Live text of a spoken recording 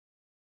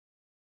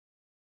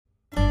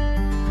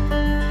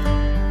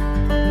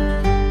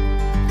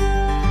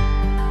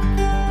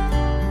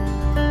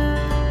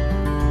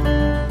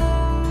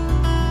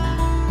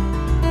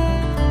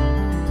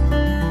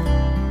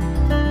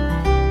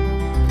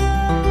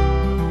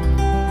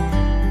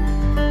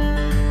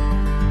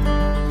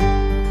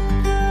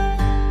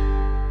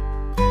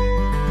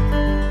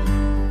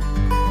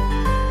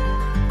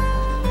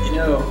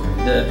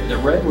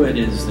redwood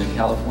is the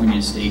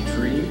California state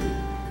tree,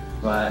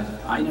 but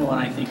I know when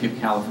I think of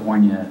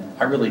California,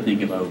 I really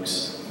think of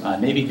oaks.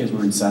 Maybe because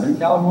we're in Southern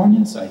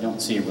California, so I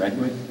don't see a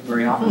redwood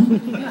very often.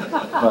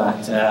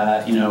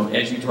 But you know,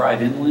 as you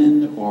drive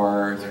inland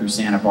or through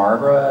Santa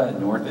Barbara,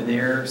 north of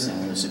there,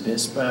 San Luis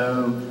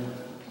Obispo,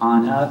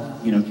 on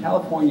up, you know,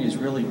 California is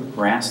really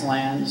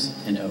grasslands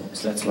and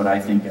oaks. That's what I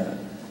think of.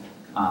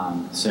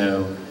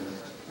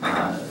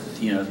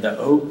 You know, the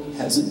oak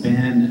hasn't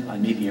been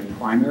maybe a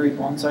primary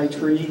bonsai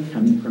tree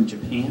coming from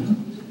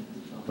Japan.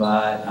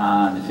 But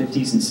in the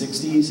 50s and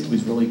 60s, it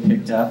was really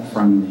picked up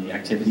from the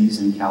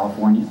activities in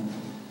California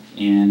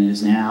and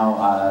is now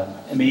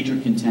a major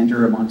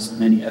contender amongst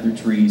many other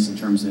trees in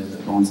terms of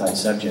bonsai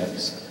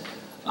subjects.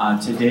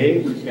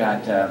 Today, we've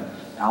got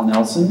Al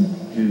Nelson,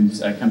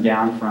 who's come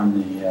down from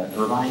the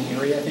Irvine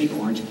area, I think,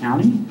 Orange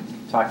County,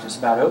 to talk to us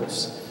about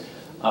oaks.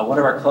 One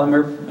of our club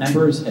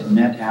members had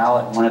met Al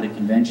at one of the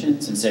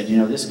conventions and said, you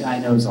know, this guy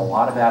knows a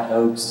lot about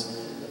oaks.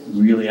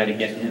 We really ought to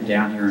get him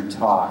down here and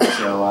talk.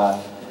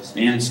 So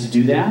managed to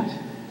do that.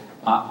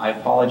 I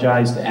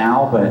apologize to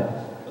Al,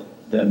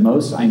 but the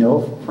most I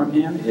know from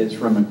him is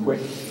from a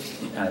quick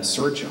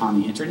search on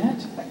the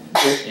internet.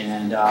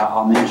 And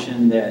I'll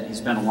mention that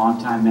he's been a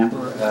longtime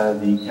member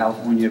of the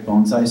California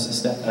Bonsai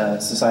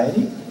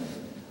Society.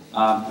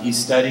 He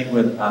studied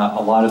with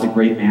a lot of the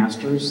great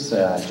masters,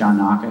 John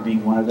Naka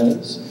being one of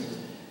those.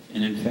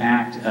 And in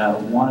fact,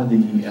 one of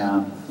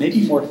the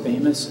maybe more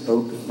famous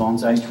oak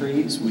bonsai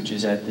trees, which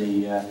is at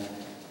the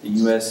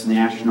U.S.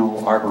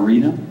 National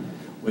Arboretum,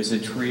 was a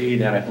tree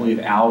that I believe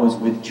Al was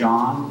with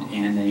John,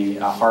 and they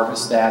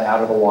harvest that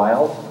out of the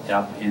wild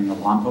up in the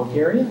Lompoc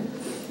area.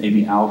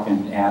 Maybe Al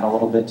can add a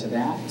little bit to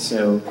that.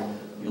 So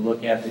you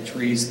look at the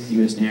trees at the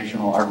U.S.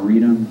 National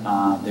Arboretum,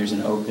 there's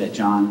an oak that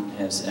John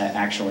has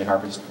actually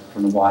harvested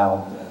from the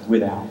wild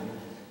with Al.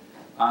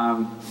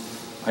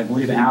 I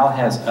believe Al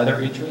has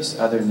other interests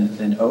other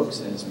than oaks,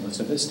 as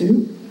most of us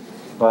do.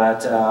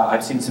 But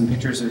I've seen some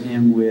pictures of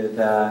him with,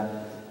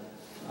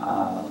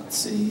 let's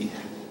see,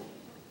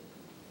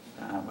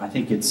 I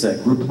think it's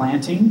group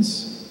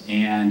plantings,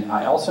 and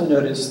I also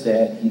noticed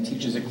that he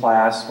teaches a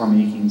class for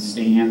making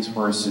stands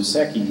for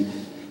soseki,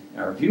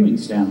 or viewing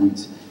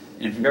stones.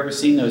 And if you've ever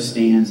seen those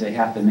stands, they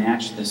have to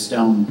match the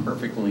stone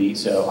perfectly.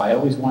 So I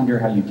always wonder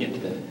how you get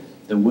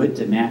the wood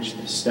to match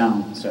the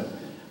stone. So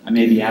I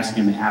may be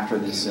asking him after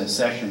this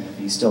session if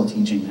he's still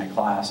teaching that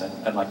class.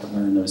 I'd like to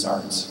learn those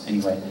arts.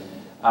 Anyway,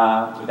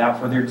 without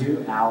further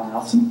ado, Al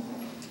Nelson.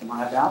 Come on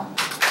up, Al.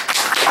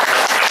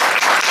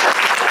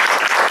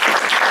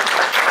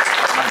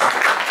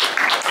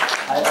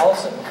 I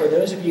also, for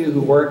those of you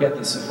who work at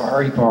the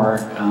safari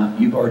park,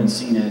 you've already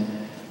seen it,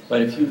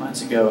 but a few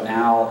months ago,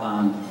 Al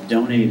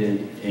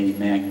donated a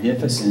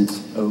magnificent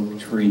oak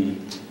tree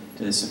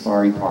to the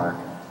safari park.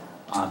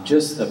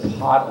 Just the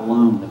pot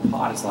alone, the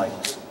pot is like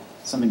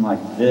something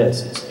like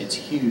this. It's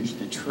huge.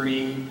 The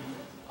tree,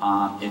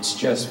 it's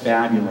just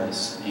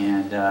fabulous.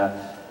 And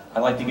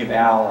I'd like to give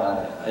Al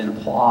an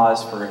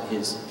applause for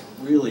his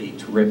really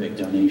terrific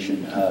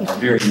donation of a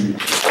very unique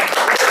tree.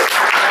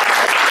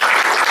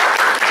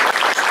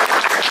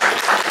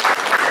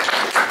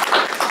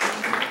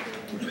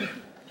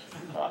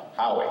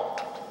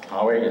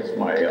 Howie is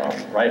my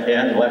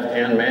right-hand,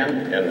 left-hand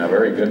man, and a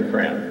very good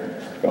friend.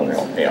 He's going to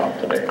help me out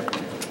today.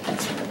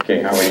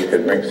 Okay, Howie, you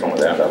could bring some of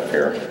that up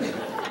here.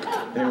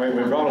 Anyway,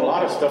 we brought a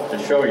lot of stuff to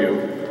show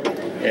you,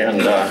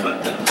 and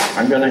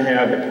I'm going to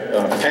have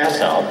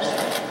pass-outs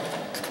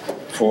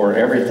for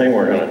everything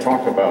we're going to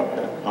talk about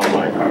on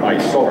my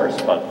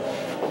source, but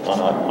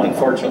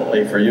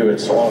unfortunately for you,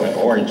 it's all in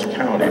Orange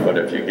County, but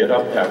if you get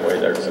up that way,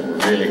 there's some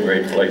really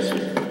great places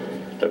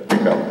to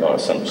pick up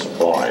some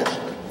supplies.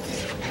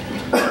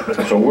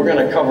 So we're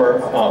going to cover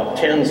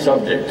 10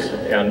 subjects,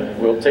 and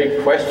we'll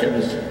take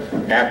questions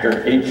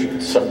after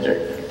each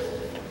subject.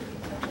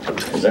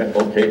 Is that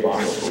okay, Bob,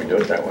 if we do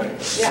it that way?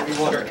 Yeah.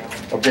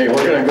 Okay,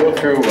 we're going to go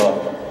through,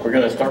 we're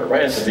going to start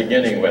right at the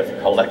beginning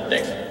with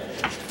collecting.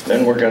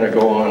 Then we're going to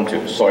go on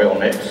to soil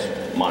mix,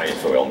 my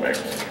soil mix.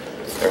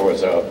 There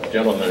was a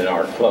gentleman in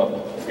our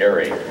club,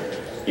 Gary.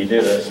 He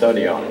did a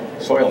study on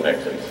soil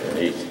mixes,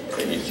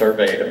 and he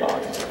surveyed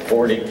about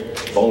 40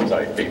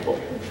 bonsai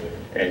people.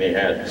 And he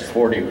had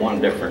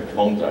 41 different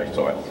bonsai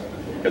soils,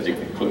 because he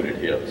included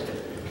his.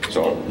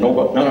 So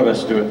none of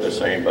us do it the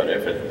same, but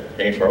if it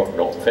ain't broke,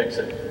 don't fix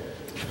it.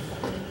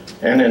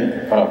 And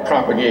then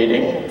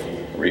propagating,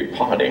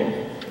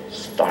 repotting,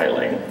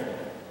 styling,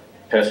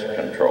 pest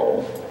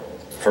control,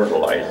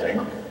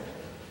 fertilizing,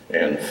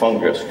 and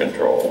fungus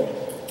control,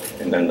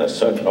 and then the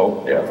sudden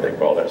oak death, they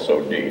call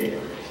SOD,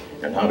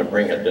 and how to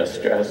bring a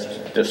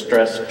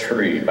distressed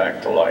tree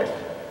back to life.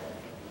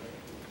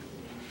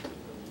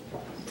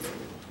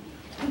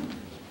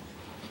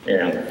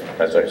 And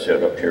as I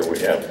said up here, we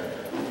have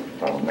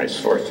my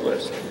source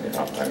list.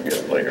 I'll get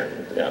it later.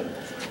 And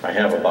I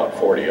have about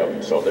 40 of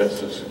them. So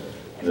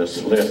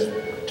this list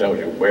tells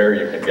you where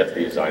you can get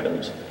these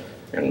items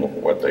and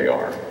what they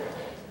are.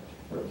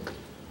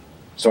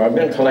 So I've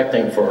been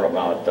collecting for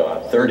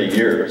about 30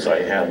 years.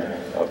 I had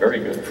a very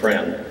good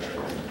friend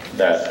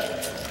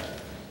that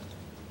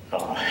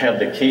had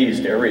the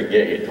keys to every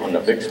gate on the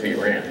Bixby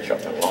Ranch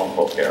up in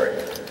Lompoc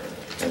area.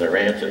 And the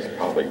ranch is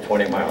probably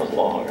 20 miles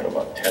long and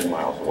about 10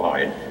 miles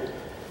wide.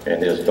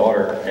 And his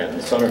daughter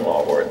and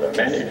son-in-law were the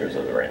managers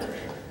of the ranch.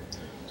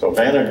 So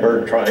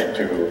Vandenberg tried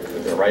to,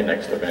 they're right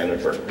next to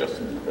Vandenberg,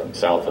 just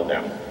south of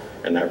them,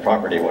 and that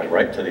property went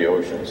right to the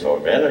ocean. So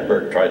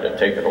Vandenberg tried to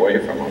take it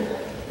away from them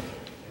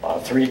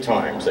 3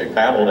 times. They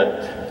battled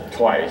it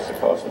twice. It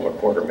cost them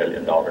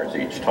 $250,000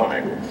 each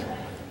time.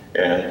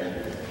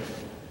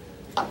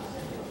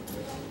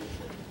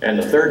 And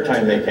the third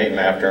time they came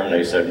after him,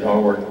 they said,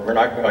 no, we're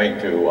not going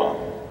to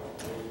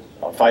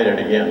fight it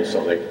again.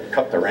 So they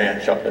cut the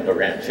ranch up into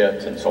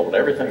ranchettes and sold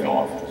everything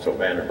off so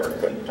Vandenberg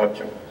couldn't touch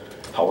them.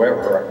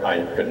 However,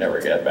 I could never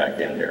get back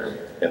in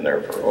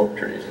there for oak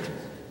trees.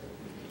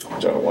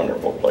 It's a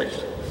wonderful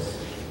place.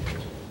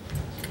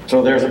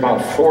 So there's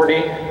about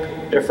 40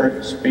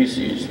 different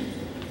species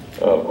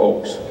of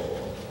oaks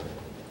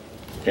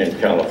in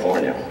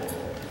California,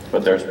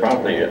 but there's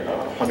probably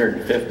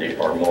 150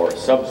 or more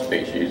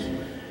subspecies,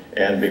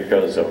 and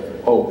because of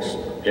oaks,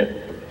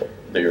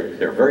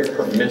 they're very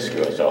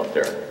promiscuous out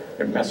there.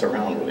 They mess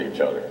around with each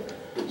other.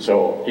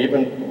 So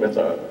even with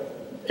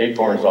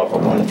acorns off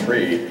of one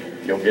tree,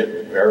 you'll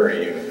get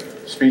varying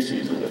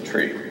species of the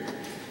tree.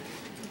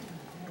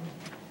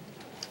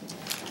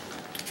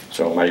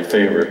 So my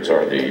favorites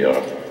are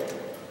the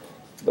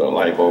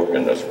live oak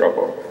and the scrub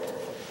oak.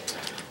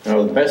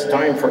 Now the best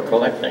time for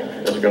collecting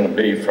is going to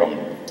be from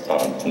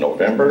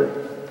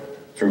November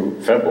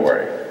through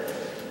February.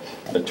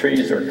 The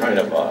trees are kind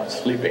of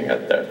sleeping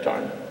at that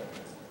time.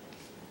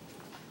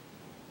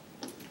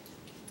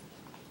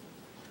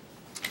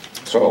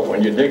 So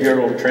when you dig your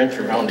little trench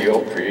around the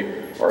oak tree,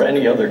 or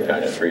any other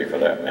kind of tree for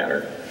that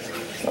matter,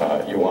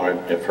 you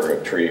want it for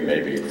a tree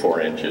maybe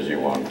 4 inches, you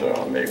want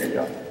maybe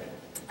a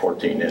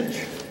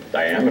 14-inch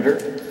diameter,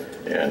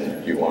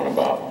 and you want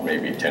about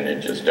maybe 10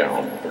 inches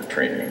down for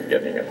training and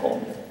getting it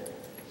home.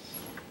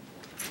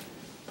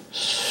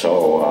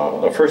 So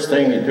the first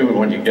thing you do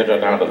when you get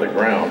it out of the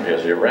ground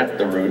is you wrap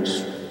the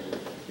roots,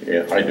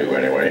 yeah, I do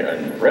anyway,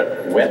 in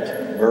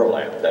wet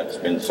burlap that's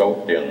been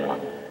soaked in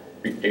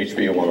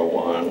HB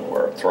 101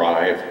 or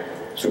Thrive,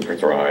 Super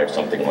Thrive,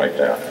 something like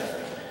that.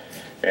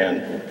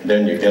 And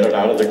then you get it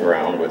out of the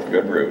ground with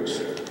good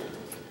roots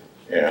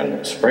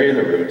and spray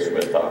the roots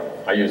with,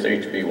 I use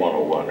HB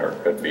 101, or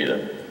it could be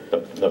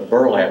the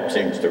burlap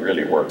seems to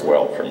really work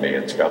well for me.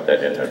 It's got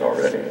that in it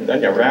already. And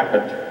then you wrap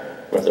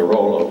it with a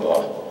roll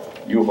of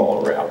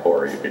U-Haul wrap,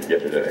 or you could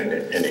get it at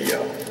any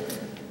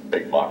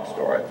big box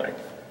store, I think.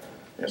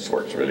 This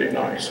works really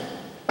nice.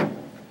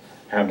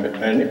 Have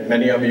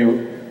many of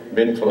you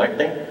been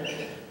collecting?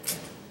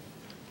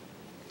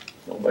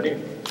 Nobody?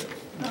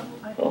 No,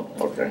 Oh,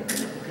 okay.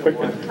 We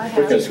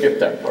can skip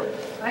that part.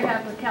 I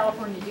have a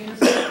California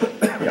unicorn.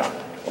 Yeah,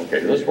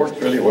 okay, this works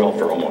really well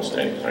for almost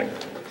anything.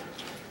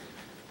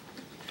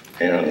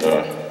 And,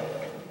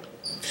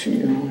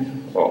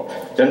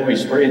 then we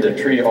spray the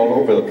tree all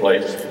over the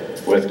place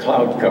with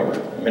cloud cover.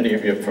 Many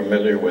of you are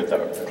familiar with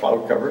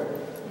cloud cover?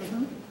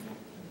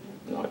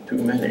 Mm-hmm. Not too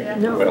many. Yeah.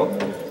 No.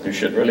 Well, you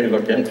should really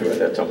look into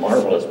it. It's a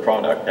marvelous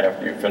product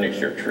after you finish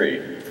your tree.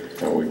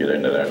 And we'll get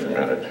into that in a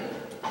minute.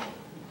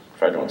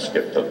 If I don't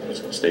stay to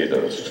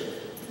the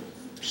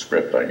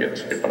script, I get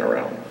skipping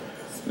around.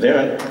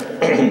 Then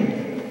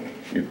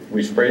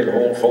we spray the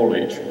whole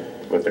foliage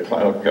with the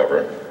cloud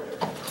cover.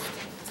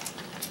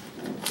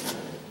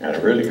 And a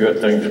really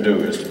good thing to do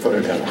is to put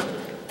it in a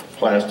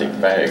plastic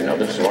bag. Now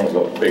this is one of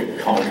those big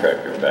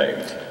contractor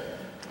bags.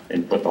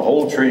 And put the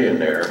whole tree in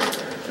there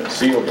and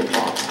seal the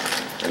top.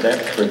 And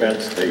that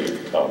prevents the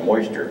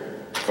moisture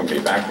from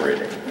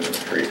evaporating in the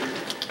tree.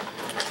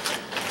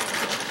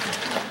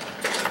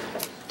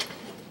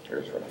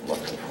 Here's what I'm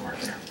looking for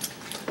here.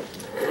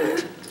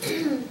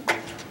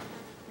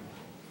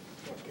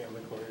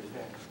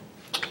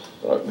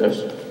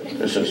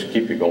 This is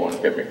keep you going,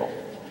 chemical.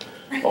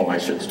 Oh, I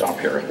should stop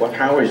here. What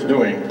Howie's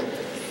doing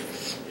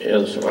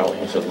is, well,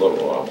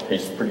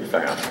 he's pretty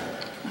fast.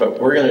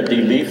 But we're going to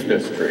de-leaf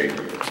this tree.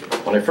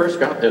 When I first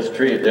got this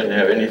tree, it didn't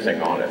have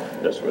anything on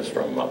it. This was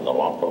from the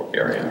Lompoc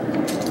area.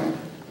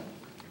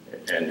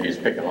 And he's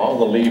picking all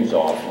the leaves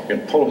off. You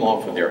can pull them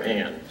off with your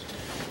hands.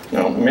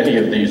 Now, many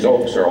of these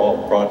oaks are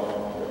all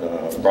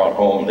brought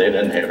home. They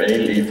didn't have any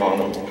leaf on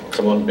them.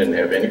 Some of them didn't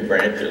have any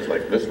branches,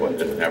 like this one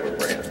didn't have a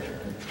branch.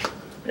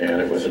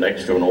 And it was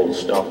next to an old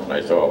stump, and I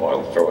thought,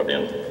 well, I'll throw it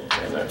in.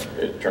 And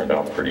it turned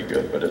out pretty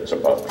good, but it's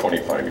about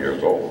 25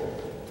 years old.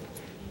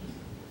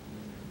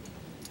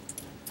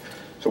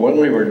 So when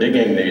we were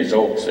digging these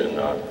oaks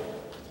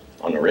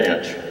on the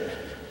ranch,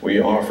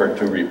 we offered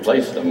to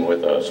replace them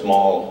with a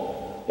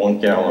small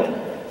 1-gallon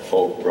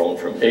oak grown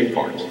from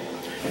acorns.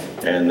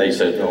 And they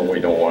said, no, we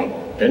don't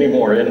want any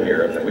more in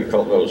here. And then we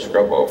called those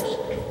scrub oaks,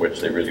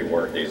 which they really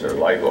weren't. These are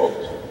live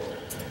oaks.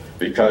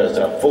 Because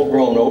a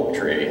full-grown oak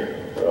tree,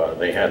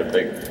 they had a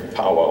big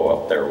powwow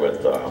up there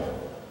with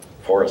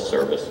Forest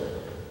Service.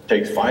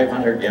 Takes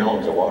 500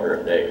 gallons of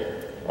water a day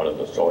out of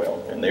the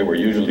soil. And they were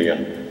usually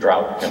in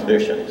drought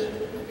conditions.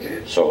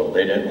 So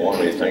they didn't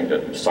want anything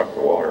to suck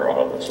the water out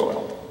of the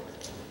soil.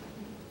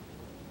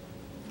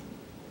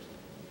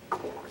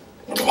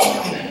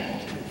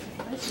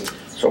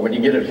 So when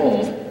you get it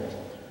home,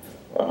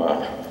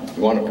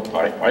 you want to,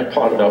 I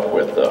pot it up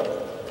with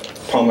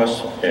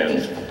pumice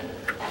and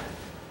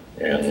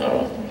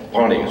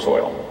potting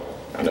soil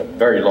in a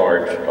very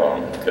large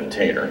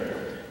container.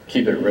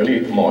 Keep it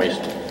really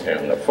moist,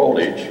 and the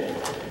foliage,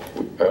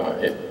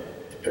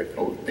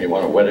 you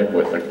want to wet it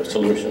with a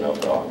solution of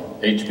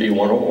HB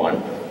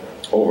 101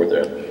 over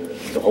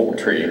the whole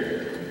tree,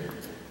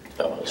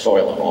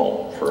 soil and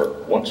all,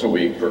 for once a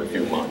week for a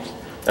few months.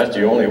 That's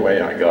the only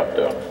way I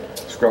got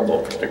scrub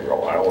oaks to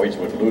grow. I always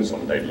would lose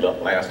them. They'd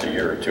last a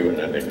year or two and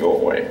then they'd go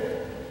away.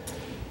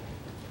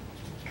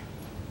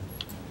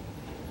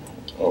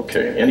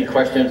 Okay, any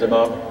questions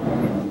about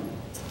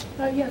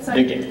Yes,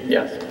 digging?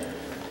 Yes.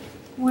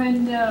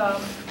 When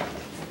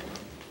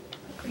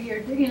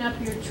you're digging up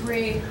your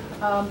tree,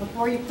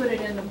 before you put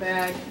it in the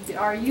bag,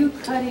 are you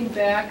cutting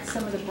back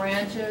some of the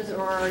branches,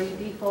 or are you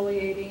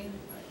defoliating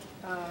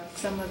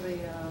some of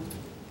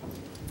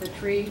the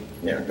tree?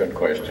 Yeah, good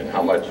question.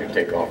 How much you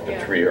take off the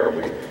Yeah. tree? Are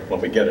we, when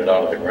we get it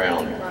out of the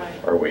ground,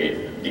 Right. are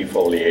we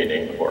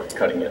defoliating or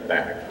cutting it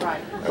back? Right.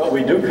 But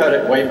we do cut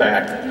it way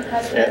back, You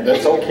cut it and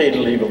it's okay to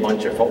leave a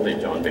bunch of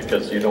foliage on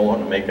because you don't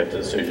want to make a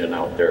decision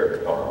out there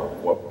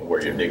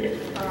where you're digging.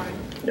 All right.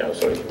 Yeah,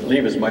 so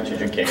leave as much as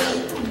you can,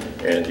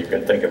 and you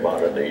can think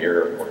about it a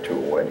year or two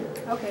away.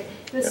 Okay.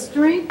 The Yeah.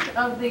 strength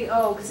of the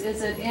oaks,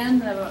 is it in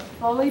the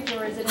foliage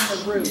or is it in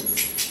the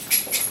roots?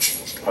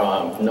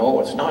 No,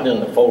 it's not in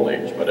the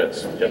foliage, but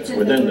it's in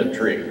within the the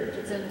tree.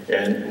 It's in the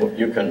And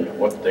you can,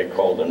 what they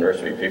call the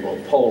nursery people,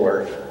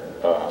 polar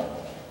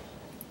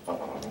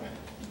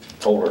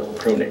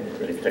pruning.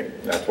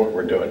 That's what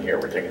we're doing here.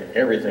 We're taking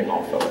everything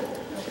off of it.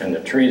 And the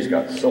tree's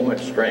got so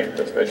much strength,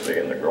 especially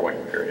in the growing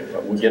period.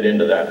 But we'll get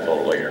into that a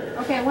little later.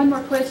 Okay, one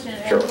more question.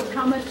 Sure.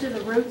 How much of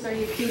the roots are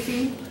you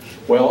keeping?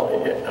 Well,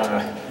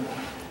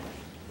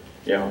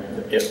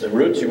 if the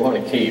roots you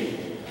want to keep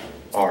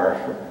are,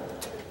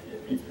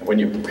 when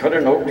you cut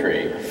an oak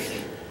tree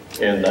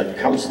and it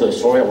comes to the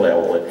soil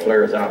level, it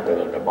flares out with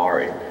a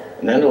nabari,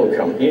 and then it'll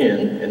come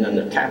in, and then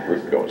the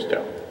taproot goes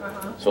down.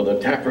 So the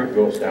taproot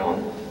goes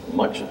down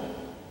much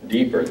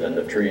deeper than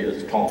the tree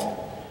is tall,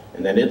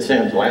 and then it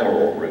sends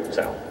lateral roots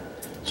out.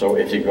 So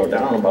if you go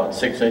down about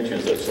 6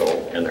 inches or so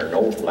and there are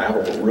no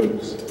lateral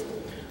roots,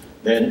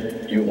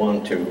 then you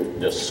want to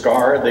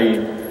discard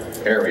the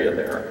area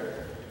there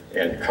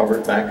and cover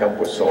it back up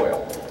with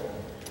soil.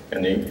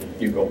 And then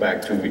you go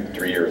back 2 or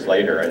 3 years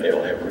later and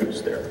it'll have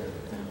roots there.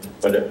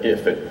 But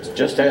if it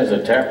just has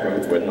a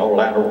taproot with no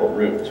lateral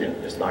roots,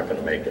 it's not going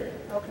to make it.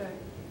 Okay.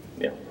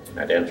 Yeah,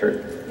 that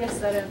answered? Yes,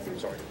 that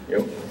answers. Sorry.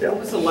 You? Yeah. What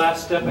was the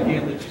last step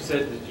again that you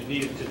said that you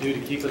needed to do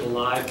to keep it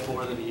alive for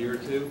more than a year or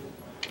two?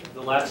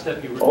 The last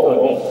step you were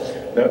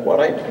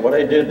What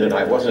I did that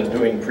I wasn't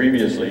doing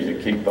previously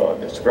to keep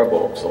the scrub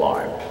oaks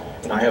alive,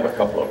 and I have a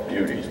couple of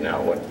beauties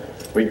now. When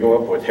we go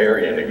up with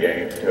Harry in the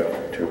game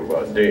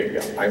to dig,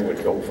 I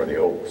would go for the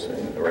oaks,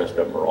 and the rest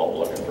of them are all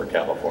looking for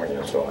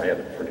California, so I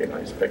had pretty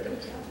nice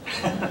pickings.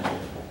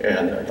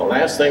 And the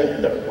last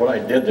thing, what I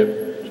did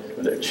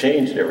that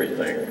changed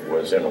everything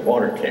was in a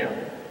water can,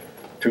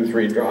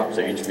 2-3 drops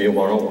of HB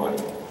 101,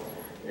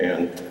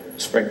 and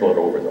sprinkle it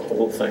over the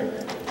whole thing.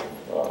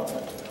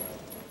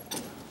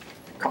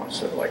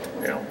 Constant, like,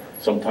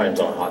 sometimes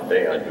on a hot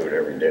day I do it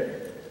every day.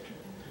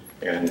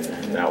 And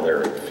now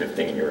they're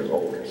 15 years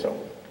old or so.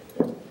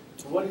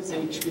 What is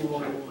HB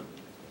 101?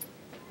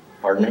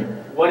 Pardon me?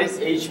 What is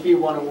HB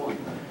 101?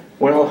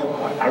 Well,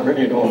 I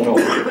really don't know.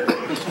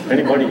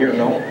 Anybody here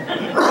know?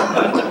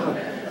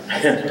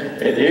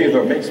 It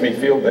either makes me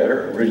feel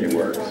better or it really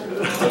works.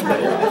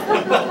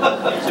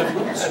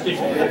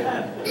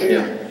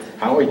 Yeah.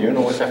 Howie, do you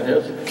know what that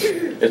is?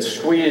 It's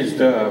squeezed,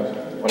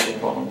 what do you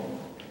call them?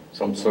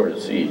 Some sort of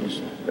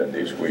seeds that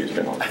they squeeze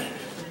down.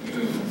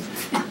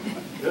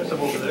 There's some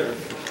over there.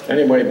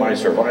 Anyway, my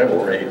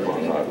survival rate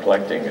on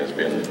collecting has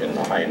been in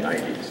the high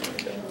 90s.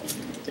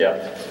 Yeah.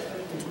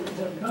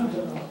 It comes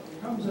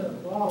in a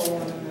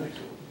bottle and it's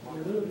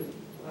diluted.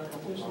 I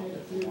just need a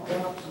few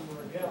drops in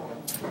a gallon.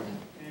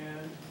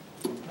 And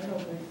I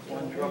don't think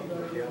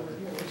anybody over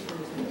here is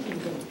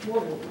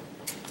affordable.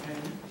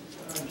 And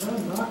John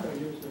Naka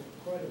used it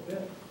quite a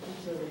bit. He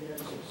said he had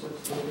success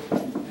with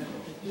it. And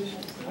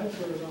I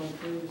put it on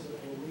trees that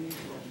were weak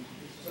and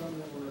some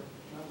that were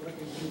not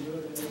looking too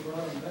good, and they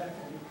brought them back.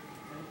 And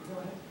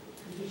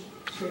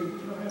you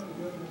don't have to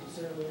do it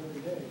necessarily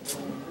every day. Just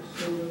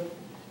stay with it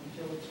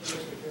until it's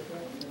supposed to pick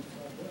up, and then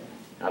stop doing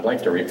it. I'd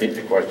like to repeat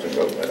the question,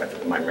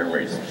 but my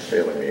memory's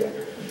failing me.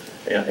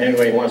 Yeah,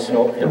 anyway, he wants to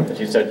know,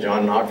 he said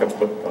John Naka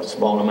put a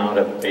small amount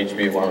of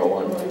HB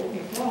 101. Well, he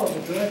followed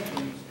the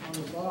directions on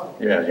the bottle.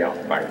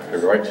 Yeah, right. The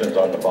directions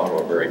on the bottle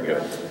are very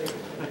good.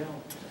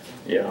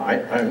 Yeah,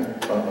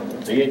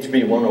 the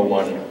HB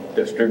 101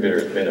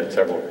 distributor's been at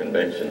several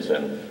conventions,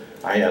 and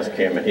I asked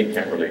him, and he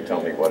can't really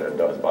tell me what it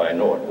does, but I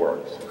know it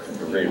works. It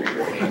really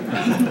works.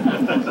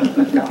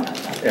 Yeah.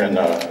 And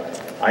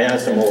I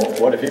asked him,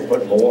 well, what if you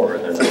put more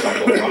than a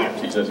couple of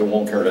drops? He says, it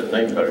won't hurt a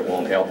thing, but it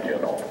won't help you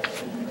at all.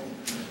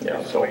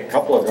 Yeah, so a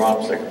couple of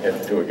drops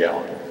into a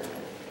gallon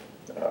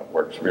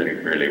works really,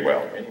 really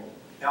well.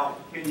 Now,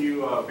 can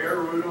you bare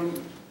root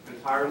them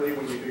entirely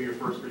when you do your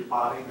first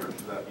repotting, or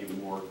should that be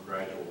more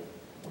gradual?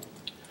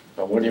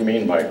 What do you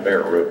mean by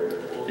bare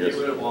root? Well, get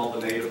rid of all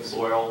the native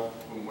soil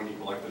from when you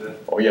collected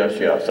it? Oh, yes,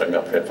 yes, I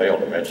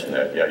failed to mention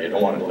that. Yeah, you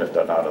don't want to lift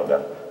that out of the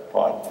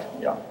pot.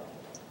 Yeah,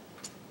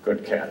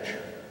 good catch.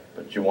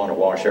 But you want to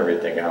wash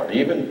everything out.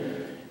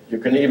 You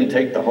can even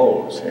take the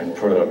hose and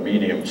put a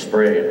medium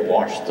spray and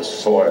wash the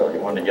soil. You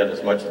want to get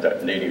as much of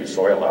that native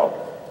soil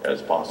out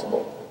as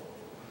possible.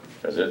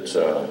 Because it's,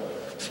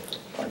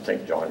 I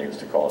think John used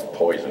to call it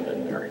poison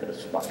in there.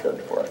 It's not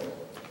good for it.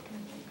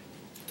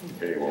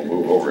 Okay, we'll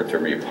move over to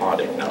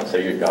repotting. Now,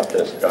 say you got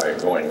this guy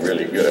going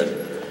really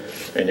good,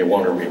 and you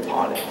want to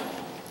repot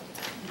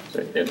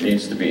it. It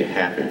needs to be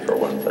happy for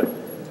one thing.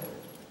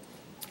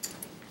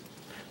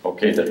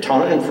 Okay, the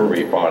time for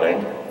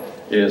repotting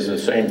is the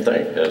same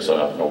thing as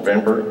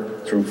November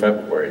through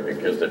February,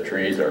 because the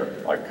trees are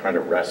like kind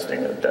of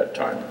resting at that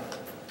time.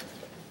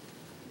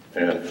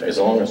 And as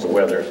long as the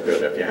weather is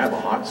good. If you have a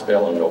hot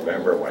spell in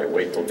November, why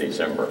wait till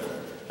December?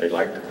 They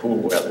like the cool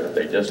weather.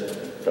 They just,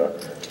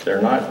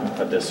 they're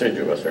not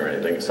deciduous or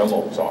anything. Some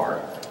oaks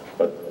are,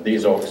 but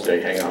these oaks,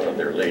 they hang on to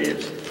their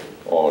leaves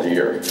all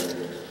year.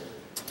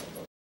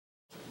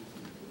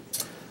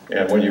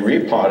 And when you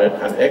repot it,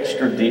 an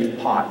extra deep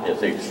pot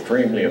is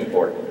extremely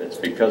important. It's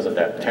because of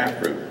that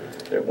taproot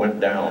that went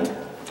down,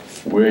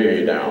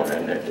 way down,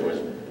 and it was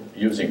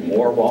using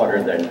more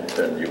water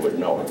than you would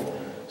know.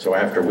 So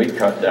after we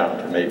cut down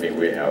to maybe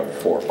we have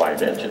 4 or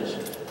 5 inches,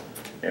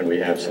 and we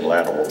have some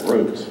lateral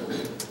roots,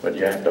 but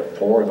you have to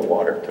pour the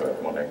water to it.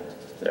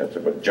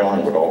 But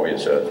John would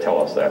always tell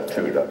us that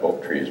too, that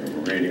oak trees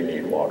really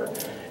need water.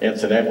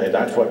 Incidentally,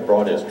 that's what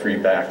brought his tree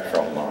back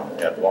from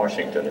at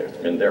Washington. It's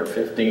been there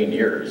 15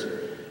 years,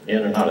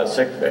 in and out of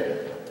sick bay.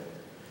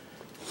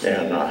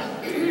 And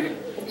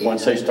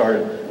once they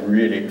started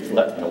really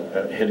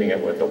hitting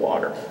it with the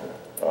water,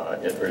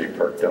 it really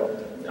perked up.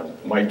 Now,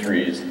 my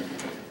trees,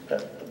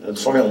 the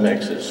soil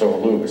mix is so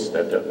loose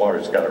that the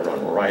water's got to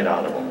run right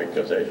out of them,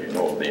 because as you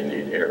know, they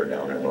need air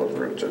down in those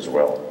roots as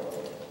well.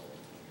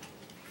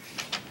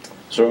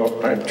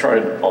 So I've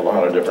tried a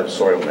lot of different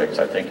soil mix.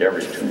 I think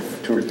every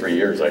two or 3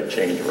 years I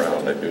change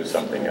around and do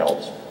something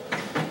else.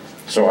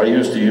 So I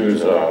used to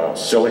use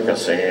silica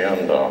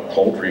sand,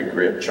 poultry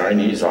grit,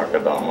 Chinese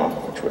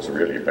akadama, which was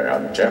really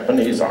bad,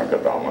 Japanese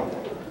akadama,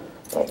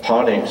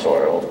 potting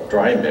soil,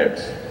 dry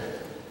mix,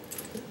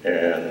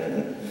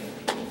 and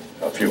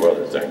a few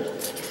other things.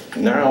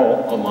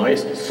 Now my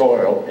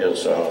soil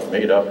is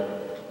made up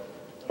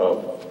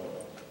of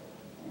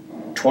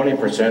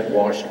 20%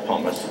 washed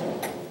pumice,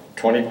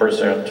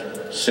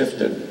 20%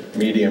 sifted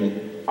medium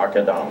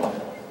akadama.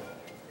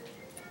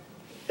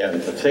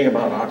 And the thing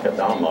about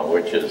akadama,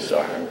 which is,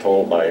 I'm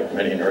told by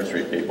many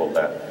nursery people,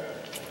 that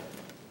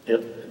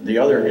the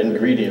other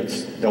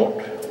ingredients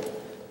don't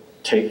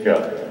take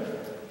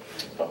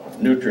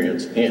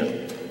nutrients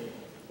in,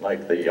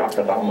 like the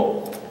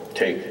akadama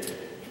take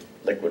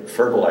liquid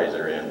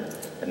fertilizer in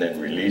and then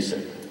release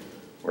it,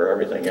 where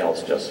everything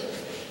else just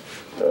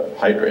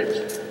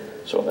hydrates.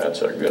 So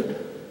that's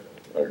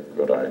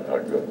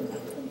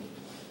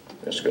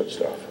it's good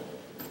stuff.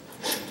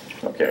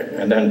 Okay,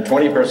 and then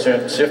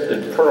 20%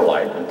 sifted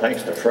perlite, and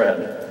thanks to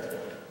Fred,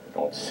 I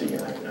don't see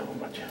him right now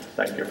much.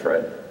 Thank you,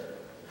 Fred,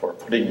 for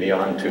putting me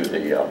on to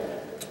the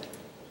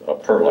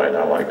perlite.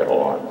 I like it a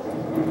lot.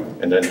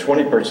 And then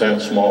 20%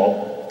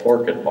 small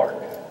orchid bark.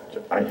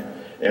 I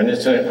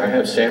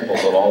have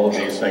samples of all of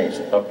these things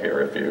up here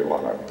if you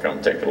want to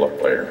come take a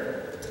look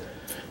later.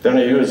 Then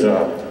I use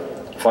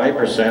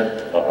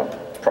 5%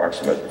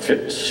 approximate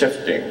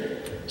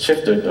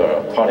sifted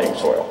potting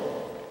soil,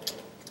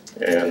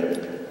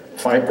 and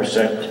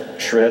 5%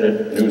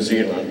 shredded New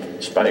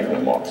Zealand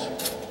sphagnum moss.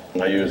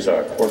 And I use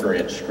a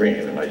 1/4-inch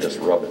screen, and I just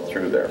rub it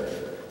through there.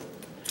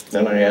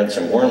 Then I add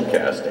some worm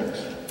castings.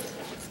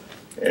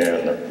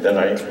 And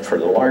then for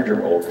the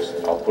larger oaks,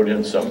 I'll put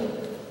in some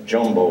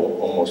jumbo,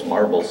 almost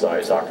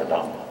marble-sized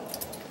akadama.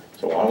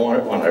 So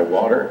when I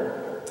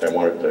water, I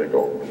want it to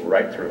go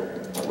right through,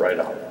 right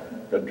out,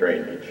 good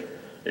drainage.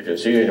 If you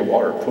see any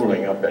water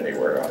pooling up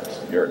anywhere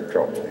else, you're in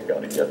trouble. You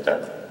got to get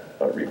that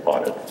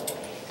repotted.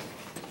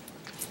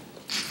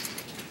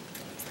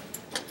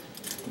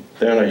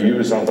 Then I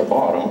use on the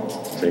bottom,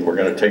 see, we're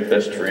going to take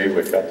this tree,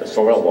 we've got the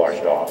soil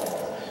washed off,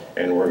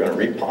 and we're going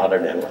to repot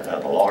it in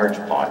a large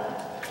pot.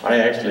 I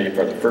actually,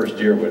 for the first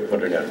year, would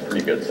put it in a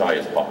pretty good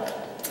sized pot,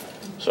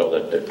 so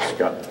that it's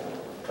got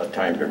a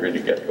time to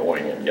really get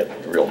going and get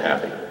real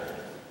happy.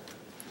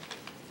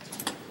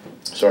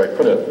 So I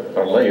put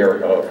a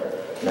layer of,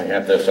 and I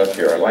have this up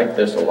here, I like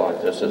this a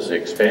lot. This is the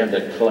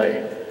expanded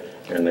clay,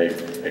 and they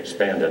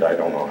expanded, I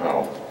don't know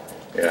how.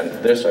 And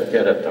this I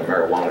get at the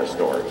marijuana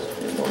stores,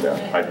 you know, the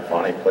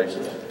hydroponic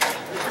places.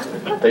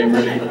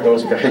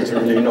 those guys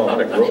really know how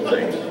to grow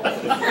things.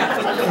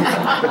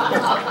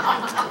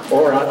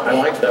 Or I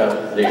like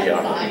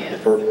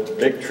for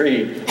big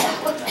tree,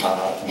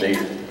 the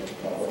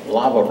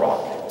lava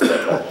rock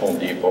at Home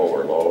Depot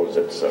or Lowe's.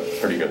 It's a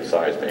pretty good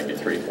size, maybe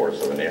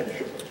 3/4 of an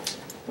inch.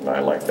 And I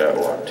like that a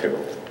lot too.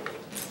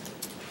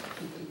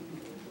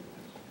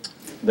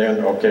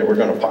 Then, okay, we're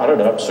going to pot it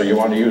up, so you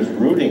want to use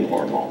rooting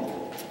hormone.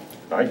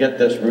 I get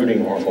this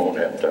rooting hormone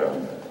at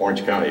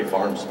Orange County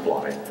Farm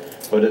Supply,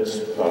 but it's,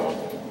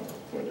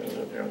 what is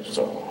it? It's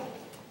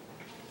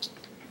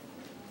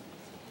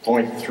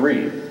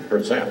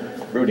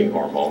 0.3% rooting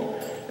hormone.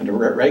 And the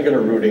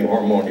regular rooting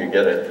hormone you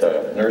get at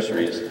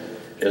nurseries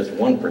is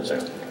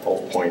 1%,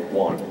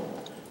 0.1.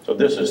 So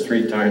this is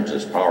 3 times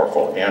as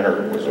powerful.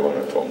 Anna was the one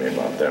who told me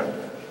about that.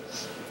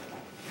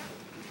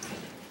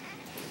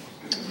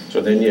 So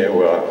then you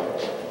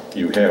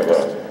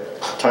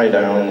have tie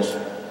downs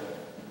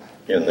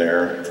in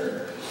there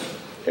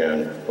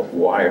and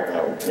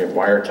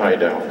wire tie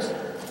downs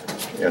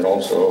and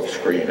also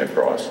screen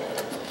across.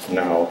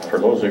 Now, for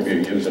those of you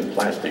using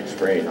plastic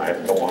screen, I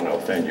don't want to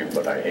offend you,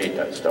 but I hate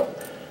that stuff.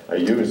 I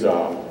use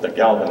the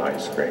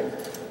galvanized screen.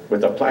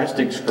 With a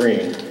plastic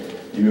screen,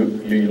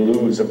 you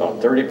lose about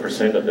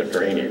 30% of the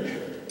drainage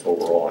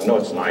overall. I know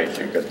it's nice,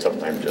 you can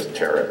sometimes just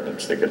tear it and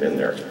stick it in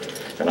there.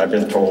 And I've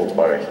been told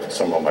by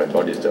some of my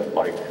buddies that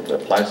like the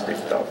plastic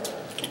stuff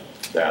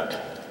that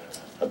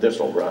this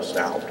will rust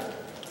out.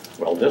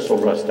 Well, this will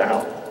rust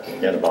out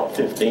in about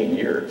 15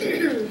 years.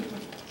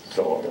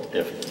 So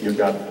if you've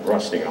got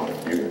rusting on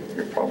it,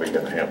 you're probably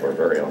going to have a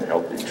very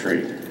unhealthy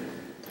tree.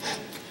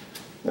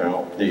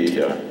 Now,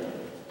 the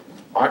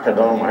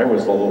Acadam, I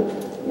was a little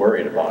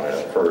worried about it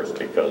at first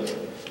because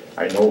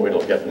I know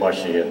it'll get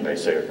mushy and they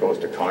say it goes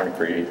to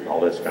concrete and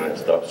all this kind of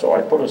stuff. So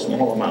I put a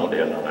small amount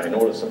in and I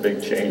noticed a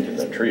big change in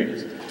the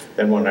trees.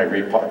 Then when I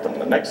repot them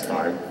the next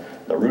time,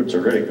 the roots are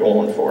really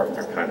going for it.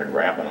 They're kind of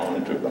grabbing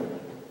onto them.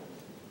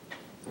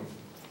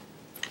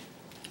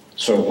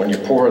 So when you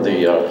pour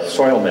the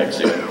soil mix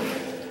in,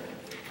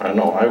 I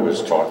know I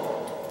was taught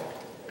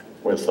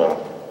with the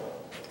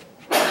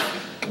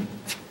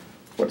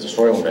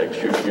soil mix,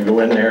 you go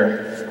in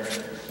there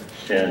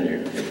and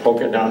you poke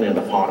it down in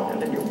the pot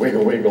and then you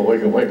wiggle, wiggle,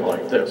 wiggle, wiggle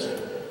like this.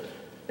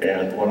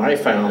 And what I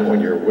found,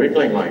 when you're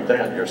wiggling like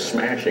that, you're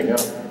smashing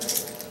up,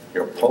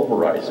 you're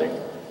pulverizing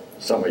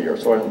some of your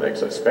soil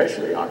mix,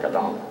 especially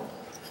Acadam.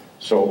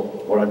 So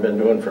what I've been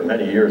doing for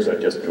many years, I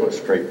just do a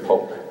straight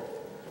poke.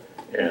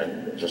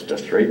 And just a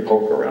straight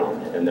poke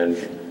around. And then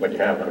when you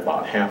have it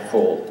about half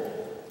full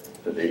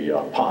to the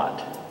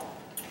pot,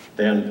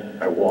 then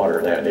I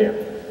water that in.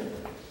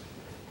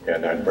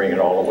 And I bring it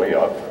all the way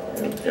up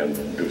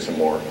and do some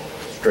more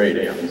straight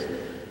ins.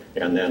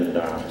 And then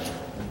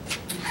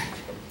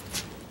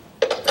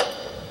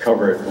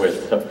cover it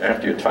with,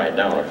 after you tie it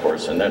down, of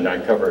course, and then I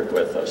cover it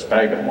with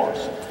sphagnum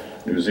moss,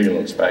 New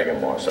Zealand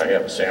sphagnum moss. I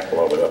have a sample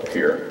of it up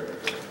here.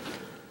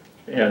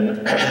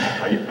 And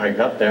I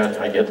got that,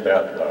 I get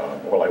that,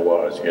 well, I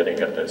was getting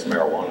it at this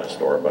marijuana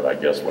store, but I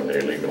guess when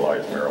they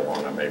legalized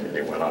marijuana, maybe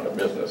they went out of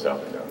business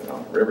out in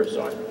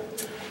Riverside.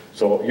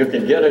 So you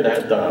can get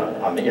it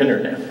on the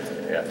internet.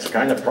 It's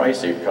kind of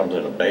pricey, it comes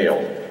in a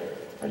bale.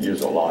 I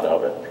use a lot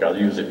of it. Because I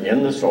use it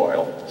in the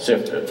soil,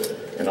 sift it,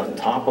 and on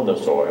top of the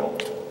soil,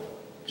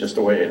 just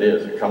the way it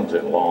is, it comes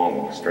in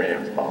long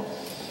strands, about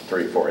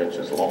 3-4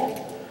 inches long.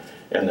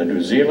 And the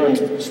New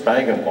Zealand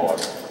sphagnum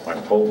moss,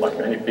 I'm told by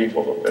many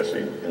people,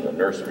 especially in the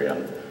nursery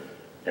and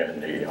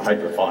the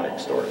hydroponic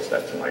stores,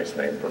 that's a nice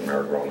name for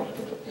marijuana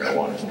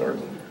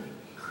stores.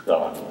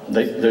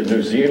 The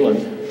New Zealand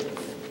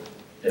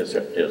is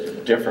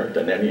different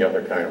than any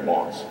other kind of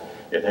moss.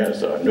 It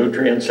has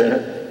nutrients in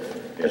it.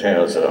 It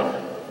has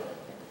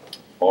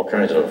all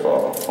kinds of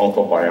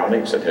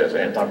oncobiotics. It has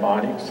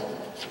antibiotics.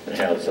 It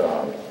has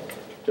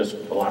just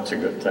lots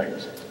of good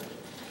things.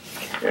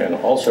 And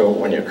also,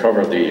 when you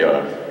cover the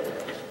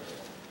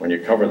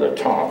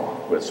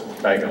top with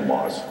sphagnum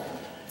moss,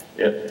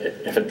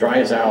 if it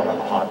dries out on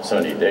a hot,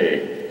 sunny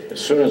day, as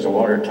soon as the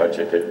water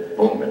touches it,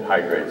 boom, it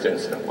hydrates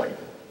instantly.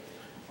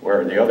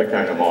 Where the other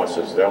kind of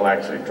mosses, they'll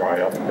actually dry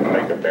up and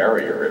make a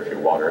barrier. If you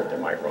water it, they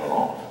might run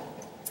off.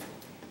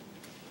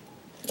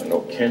 I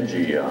know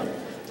Kenji,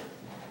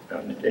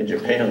 in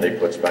Japan, they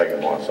put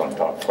sphagnum moss on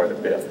top quite a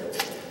bit.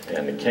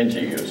 And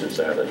Kenji uses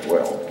that as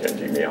well.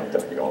 Kenji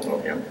Miyata, you all know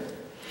him.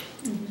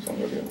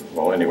 Some of you.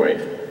 Well, anyway,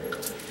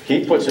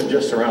 he puts it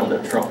just around the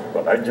trunk,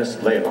 but I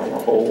just lay it on the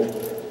whole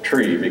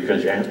tree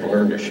because you have to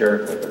learn to share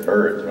it with the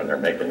birds when they're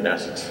making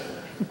nests.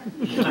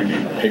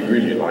 They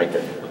really like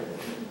it.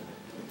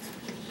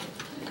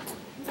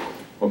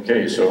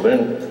 Okay, so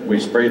then we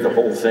spray the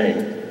whole thing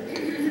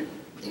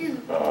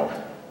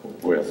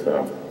with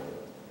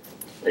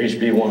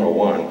HB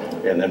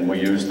 101, and then we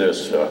use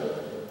this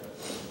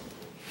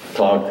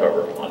cloud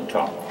cover on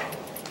top.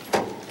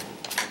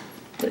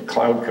 The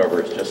cloud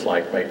cover is just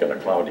like making a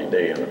cloudy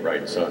day in the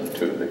bright sun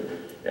too,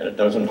 and it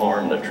doesn't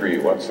harm the tree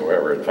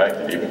whatsoever. In fact,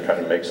 it even kind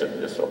of makes it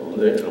just a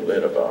little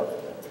bit of a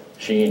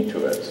sheen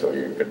to it, so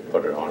you could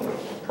put it on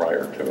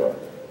prior to a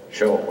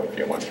show if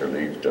you want your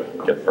leaves to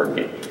get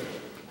perky.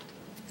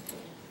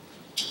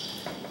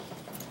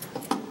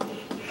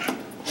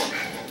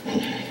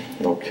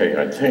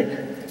 Okay, I think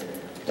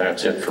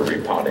that's it for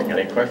repotting.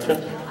 Any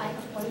questions? I have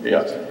one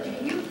Yes.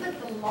 question. Do you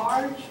put the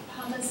large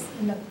pumice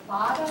in the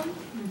bottom,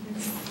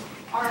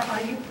 or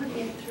are you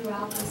putting it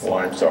throughout the soil? Oh,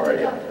 I'm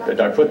sorry. Did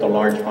I put the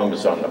large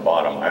pumice on the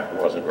bottom? I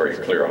wasn't very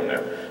clear on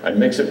that. I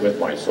mix it with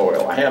my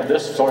soil. I have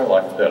this soil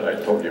that I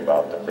told you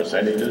about, the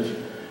percentages,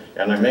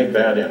 and I make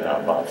that in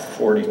about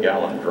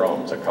 40-gallon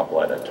drums, a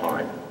couple at a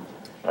time.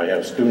 I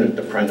have student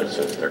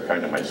apprentices. They're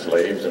kind of my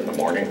slaves in the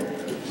morning.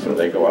 So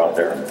they go out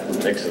there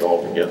and mix it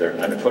all together, and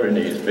then I put it in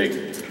these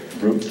big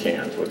root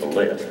cans with a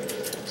lid.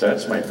 So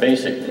that's my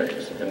basic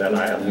mix. And then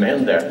I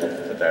amend that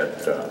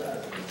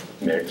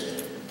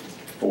mix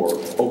for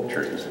oak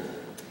trees.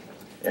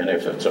 And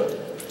if it's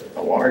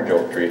a large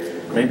oak tree,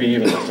 maybe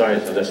even the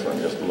size of this one,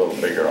 just a little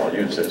bigger, I'll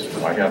use this.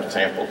 I have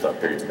samples up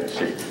here, you can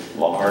see,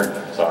 large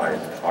size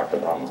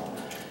akadama.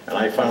 And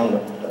I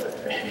found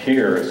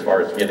here, as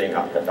far as getting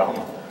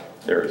akadama,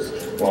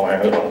 well, I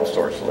have it on the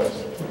source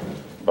list.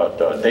 But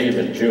Dave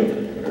and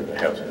June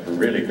have some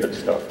really good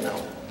stuff now.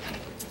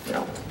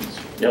 Yeah.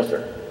 Yes,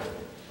 sir.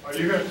 Are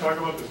you going to talk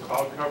about this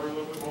cloud cover a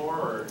little bit more,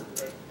 or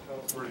tell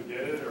us where to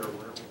get it, or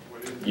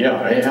what is it?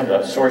 Yeah, I have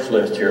a source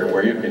list here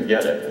where you can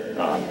get it.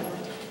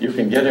 You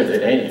can get it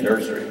at any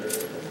nursery.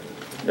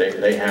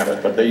 They have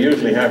it, but they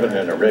usually have it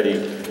in a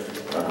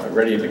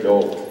ready to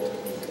go,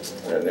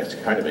 and it's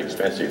kind of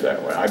expensive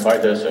that way. I buy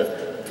this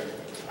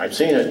I've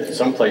seen it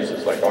some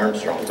places like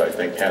Armstrong's, I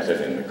think, has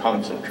it in the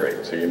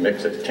concentrate. So you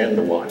mix it 10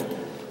 to 1,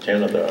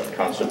 10 of the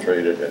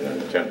concentrated and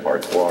then 10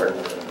 parts water.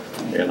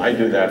 And I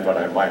do that, but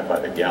I buy it by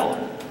the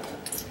gallon.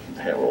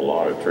 I have a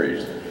lot of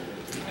trees.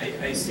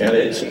 I see And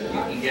that you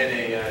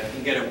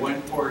can get a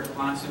 1-quart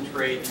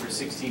concentrate for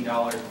 $16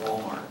 at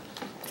Walmart.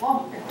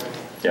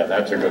 Yeah,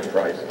 that's a good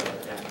price.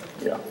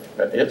 Yeah,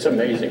 but it's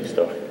amazing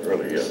stuff, it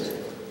really is.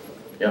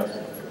 Yes?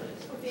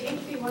 With the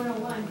HB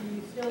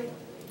 101,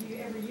 do you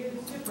ever use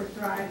Super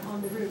Thrive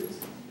on the roots?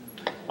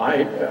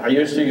 I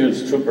used to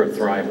use Super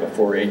Thrive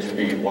before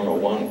HB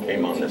 101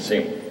 came on the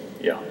scene.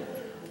 Yeah,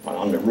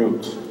 on the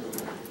roots.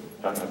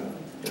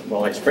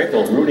 Well, I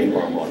sprinkled rooting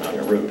hormone on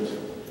the roots.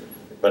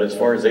 But as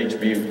far as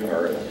HB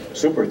or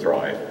Super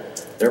Thrive,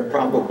 they're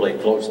probably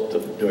close to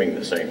doing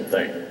the same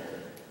thing.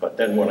 But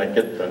then when I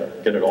get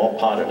it all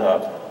potted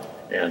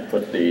up and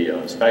put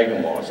the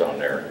sphagnum moss on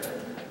there,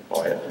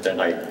 then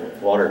I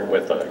water it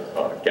with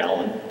a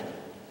gallon.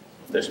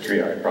 This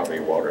tree, I probably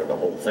water the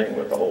whole thing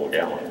with the whole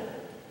gallon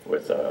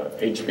with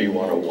HB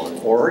 101,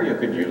 or you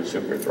could use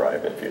Super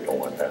Thrive if you don't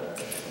want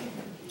that.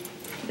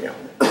 Yeah.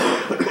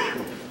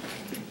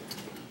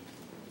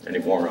 Any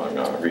more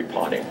on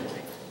repotting?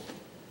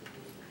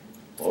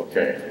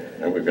 Okay,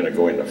 and we're going to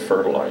go into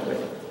fertilizing.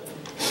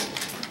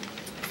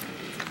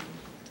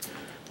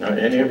 Now,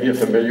 any of you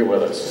familiar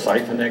with what a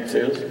Siphonix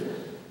is?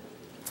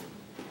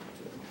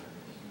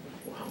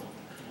 Wow.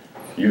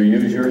 You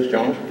use yours,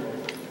 John?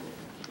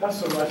 Not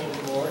so much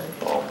anymore.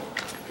 Oh.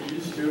 I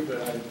used to,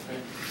 but I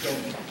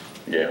don't.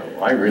 Yeah,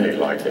 I really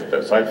like it.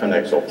 The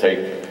Siphonix will take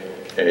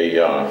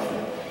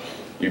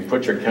you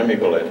put your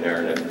chemical in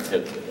there and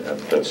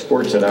it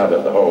squirts it out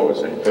of the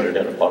hose and you put it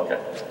in a bucket.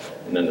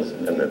 And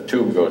then the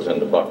tube goes in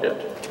the bucket.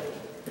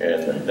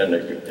 And then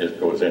it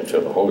goes into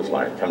the hose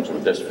line. It comes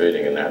with this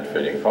fitting and that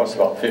fitting. It costs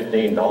about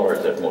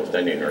 $15 at most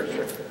any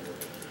nursery.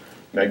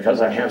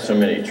 Because I have so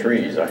many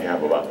trees, I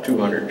have about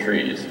 200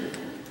 trees,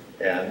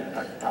 and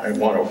I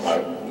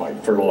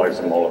fertilize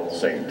them all at the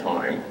same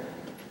time.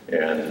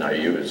 And I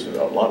use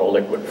a lot of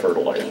liquid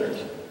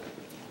fertilizers.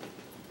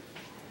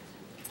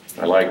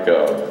 I like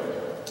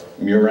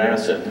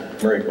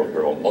Muracid, Miracle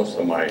Grow. Most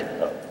of my,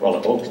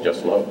 the oaks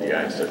just love the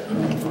acid.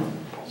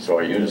 So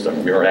I use the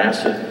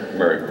Muracid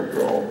Miracle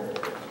Grow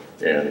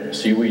and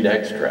seaweed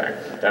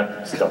extract.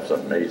 That stuff's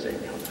amazing.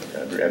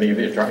 Have any of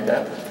you tried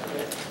that?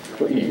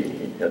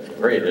 That's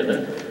great, isn't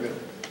it?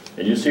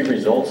 And you see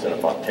results in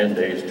about 10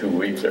 days, 2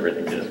 weeks,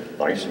 everything is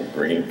nice and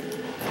green.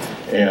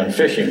 And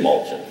fishing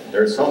mulching.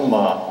 There's some,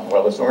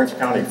 this Orange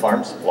County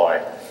Farm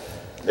Supply,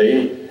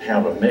 they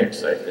have a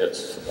mix.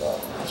 It's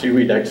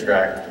seaweed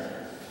extract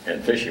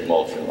and fishing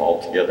mulching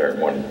all together in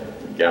 1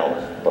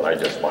 gallon, but I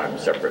just buy them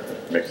separate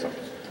and mix them.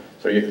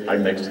 So I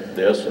mix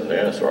this and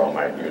this, or I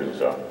might use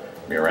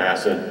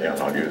Muracid,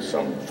 and I'll use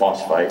some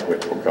phosphite,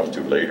 which we'll come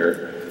to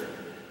later.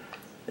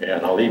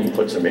 And I'll even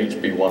put some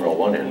HB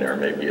 101 in there,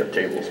 maybe a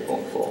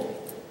tablespoonful.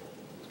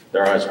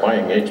 There I was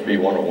buying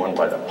HB 101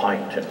 by the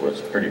pint. It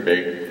was pretty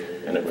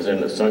big, and it was in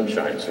the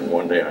sunshine, so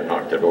one day I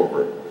knocked it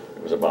over.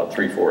 It was about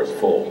 3/4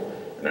 full,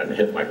 and then it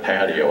hit my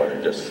patio, and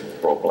it just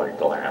broke like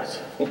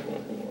glass.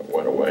 It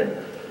went away.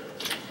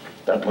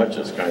 That much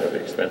is kind of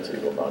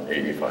expensive, about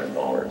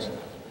 $85.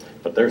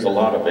 But there's a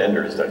lot of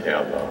vendors that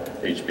have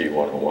HB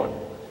 101.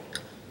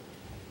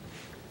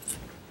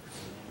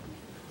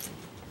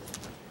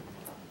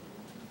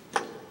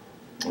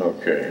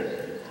 Okay,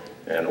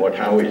 and what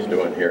Howie's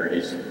doing here,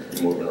 he's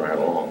moving right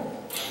along.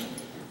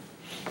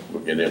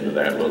 We'll get into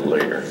that a little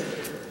later.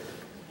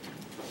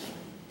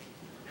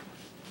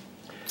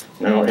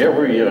 Now,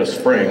 every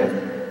spring,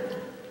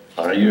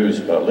 I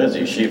use,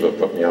 Lindsay Shiva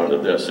put me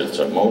onto this. It's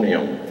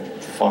ammonium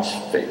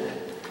phosphate,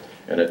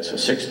 and it's a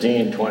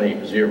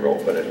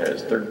 16-20-0, but it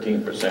has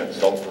 13%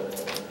 sulfur.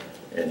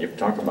 And you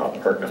talk about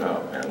perking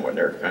up, and when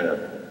they're kind of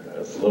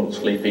a little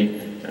sleepy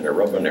and they're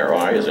rubbing their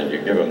eyes, and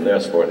you give them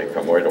this, boy, they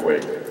come right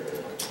awake.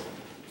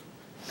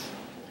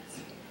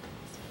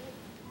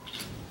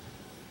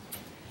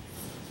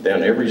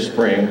 Then every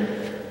spring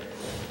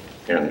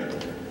and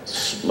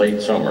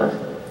late summer,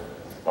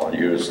 I'll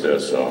use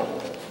this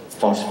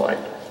phosphite.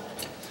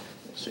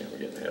 Let's see, I'm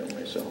getting ahead of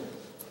myself.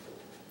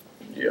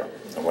 Yeah,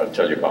 I'm going to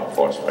tell you about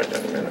phosphite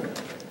in a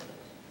minute.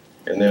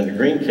 And then the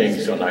Green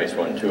King's a nice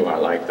one too. I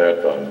like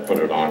that. Put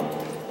it on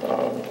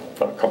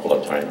a couple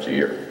of times a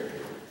year.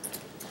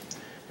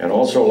 And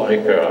also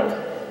like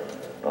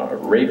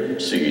rape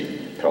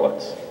seed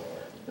pellets.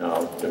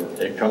 Now,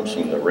 it comes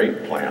from the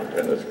rape plant,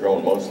 and it's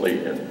grown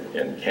mostly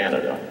in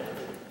Canada.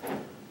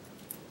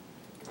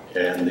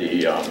 And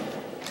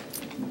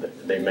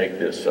they make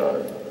this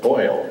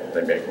oil,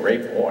 they make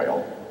rape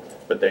oil,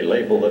 but they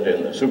label it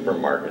in the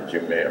supermarkets.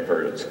 You may have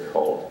heard it's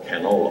called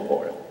canola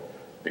oil,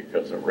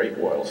 because the rape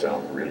oil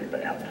sounds really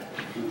bad.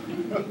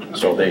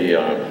 So they, you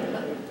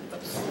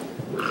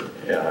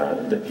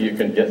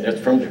can get,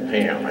 it's from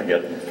Japan. I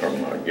get it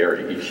from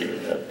Gary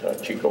Ishii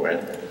at Chico Inn.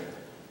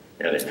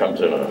 And it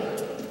comes in a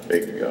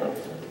big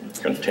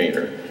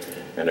container.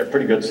 And they're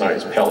pretty good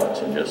sized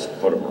pellets, and just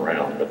put them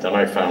around. But then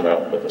I found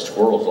out that the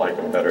squirrels like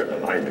them better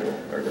than I do,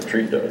 or the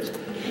tree does.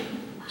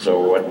 So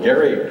what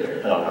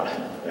Gary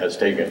has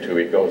taken to,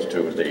 he goes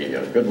to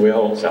the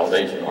Goodwill,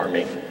 Salvation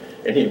Army,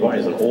 and he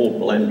buys an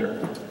old blender.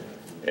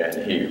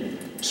 And he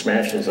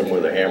smashes them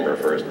with a hammer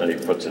first, then he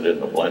puts it in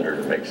the blender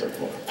and makes a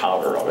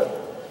powder of it.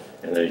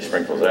 And then he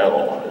sprinkles that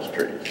all on his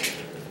tree.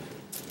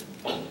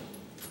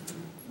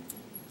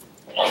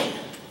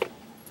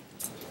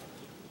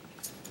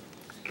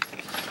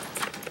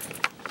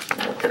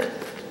 Okay.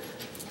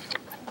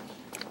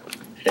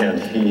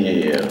 And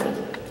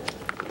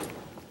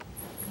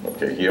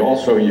he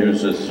also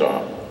uses,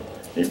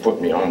 he put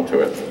me onto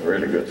it,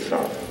 really good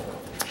stuff.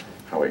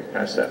 How he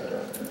passed that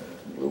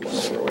blue one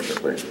over with it,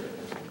 please.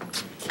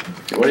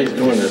 What he's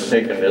doing is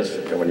taking this,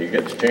 and when you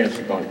get the chance,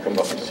 you're going to come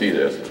up and see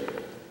this.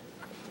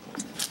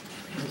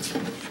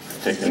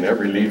 Taking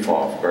every leaf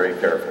off very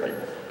carefully.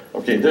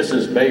 Okay, this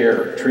is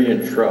Bayer tree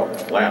and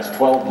shrub, last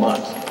 12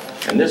 months.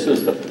 And this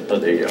is the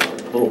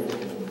little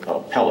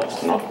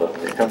pellets, not the,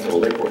 it comes in a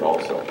liquid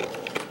also.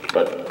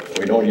 But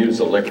we don't use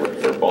the liquid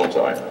for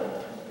bonsai.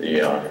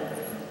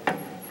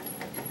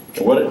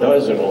 What it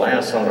does, it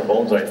lasts on a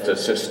bonsai, it's a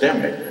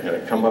systemic, and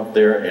it come up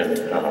there and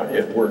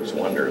it works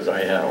wonders.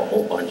 I have a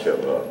whole bunch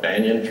of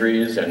banyan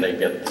trees, and they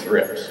get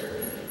thrips.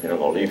 You know,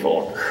 the leaf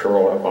will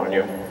curl up on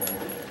you.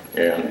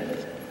 And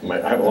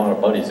I have a lot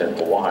of buddies in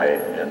Hawaii,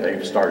 and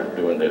they've started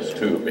doing this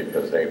too,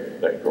 because they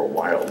grow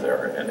wild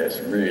there, and this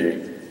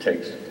really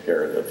takes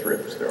care of the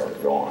thrips. They're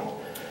gone.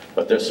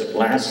 But this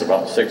lasts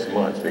about 6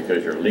 months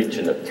because you're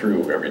leaching it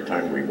through every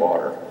time we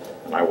water.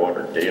 And I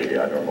water daily.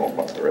 I don't know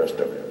about the rest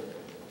of it.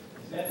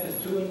 Is that a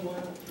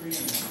 2-in-1,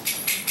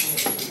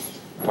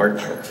 3-in-1? Pardon?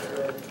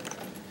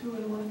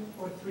 2-in-1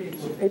 or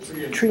 3-in-1? It's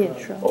tree and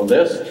shrub. Oh,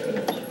 this?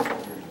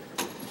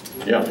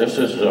 Yeah, this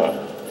is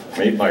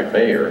made by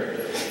Bayer,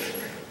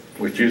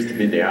 which used to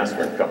be the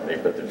aspirin company,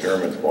 but the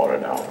Germans bought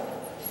it out.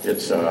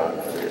 It's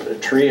a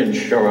tree and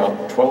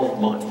shrub, 12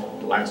 months,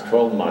 last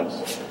 12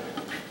 months.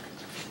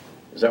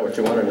 Is that what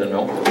you wanted to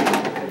know?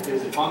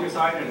 Is it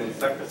fungicide and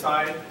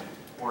insecticide,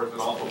 or is it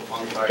also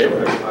fungicide,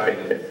 insecticide,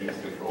 and disease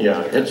control?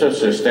 Yeah, it's a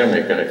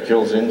systemic, and it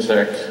kills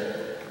insects,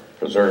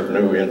 preserves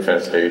new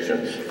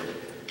infestations,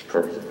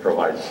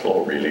 provides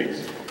slow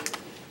release.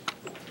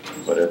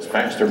 But it's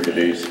faster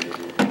release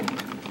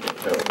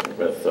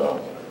with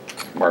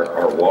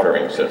our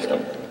watering system.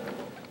 In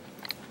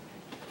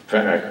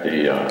fact,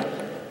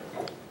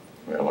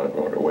 well, I'm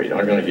going to wait.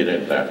 I'm going to get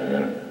into that in a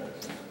minute.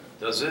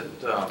 Does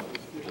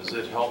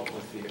it help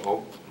with the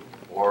oak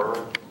borer?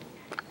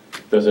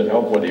 Does it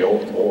help with the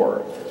oak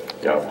borer?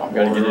 Yeah, I'm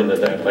going to get into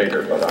that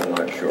later, but I'm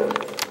not sure.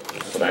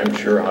 But I'm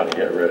sure how to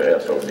get rid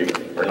of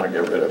SOD, or not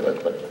get rid of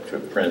it, but to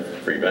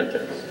prevent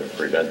it.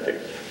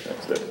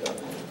 That's it.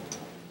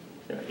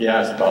 Yeah, he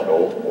asked about the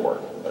oak borer,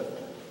 but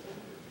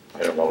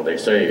I don't know. They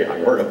say, I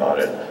heard about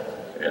it,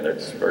 and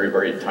it's very,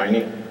 very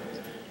tiny,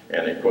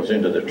 and it goes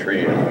into the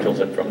tree and kills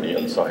it from the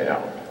inside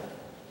out.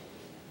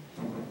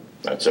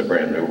 That's a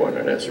brand new one,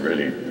 and it's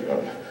really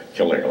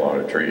killing a lot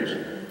of trees.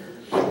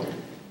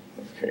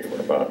 Okay,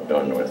 we're about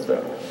done with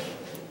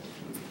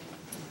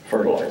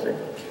fertilizing.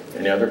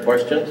 Any other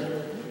questions?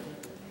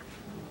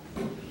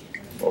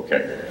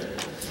 Okay,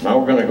 now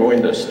we're going to go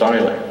into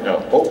styling.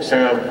 Now, oaks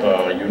have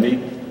a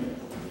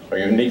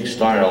unique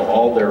style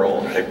all their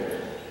own.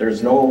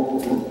 There's no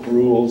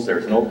rules,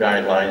 there's no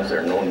guidelines,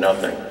 there's no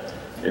nothing.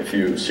 If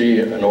you see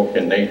an oak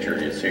in nature,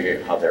 you see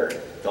how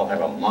they'll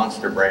have a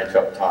monster branch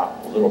up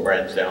top, a little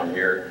branch down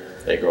here,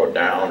 they grow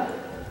down,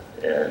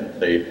 and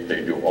they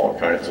do all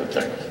kinds of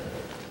things.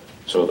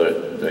 So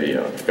the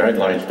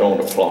guidelines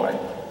don't apply.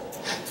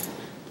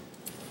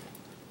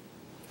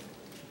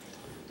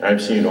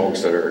 I've seen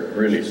oaks that are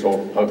really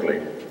so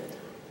ugly.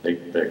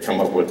 They come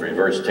up with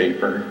reverse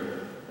taper,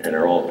 and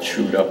they're all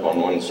chewed up on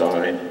one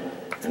side,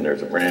 and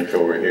there's a branch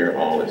over here,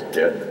 all this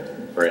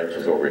dead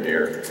branches over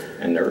here,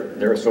 and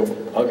they're so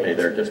ugly,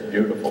 they're just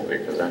beautiful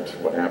because that's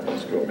what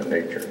happens to them in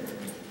nature.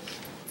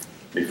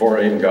 Before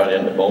I even got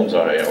into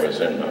bonsai, I was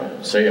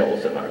in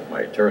sales, and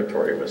my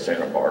territory was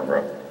Santa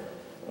Barbara,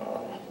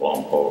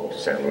 Lompoc,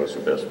 San Luis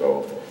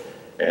Obispo,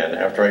 and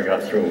after I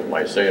got through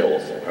my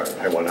sales,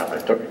 I went out,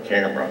 I took a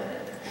camera,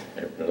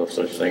 no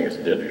such thing as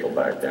digital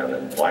back then,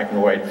 and black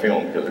and white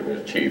film because it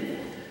was cheap.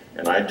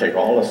 And I'd take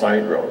all the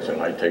side rows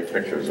and I'd take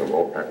pictures of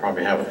oak. I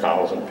probably have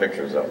 1,000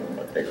 pictures of them,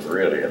 but they're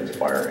really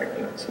inspiring.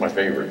 And it's my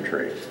favorite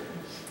tree.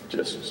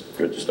 Just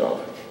good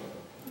stuff.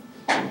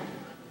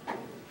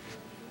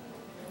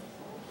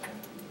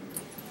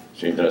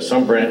 See,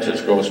 some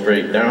branches go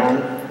straight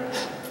down,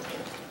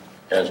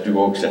 as do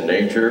oaks in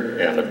nature,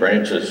 and the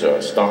branches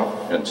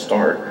stop and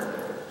start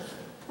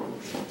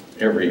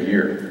every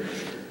year.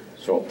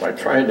 So I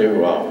try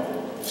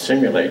to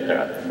simulate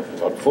that.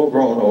 A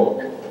full-grown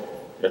oak,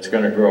 it's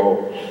going to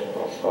grow,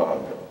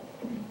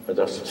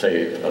 let's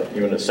say,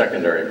 even a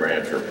secondary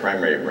branch or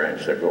primary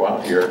branch that go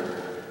out here,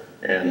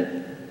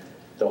 and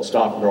they'll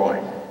stop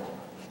growing.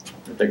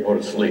 They go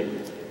to sleep.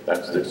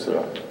 That's this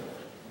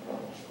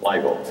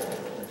live oak.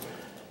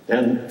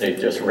 Then they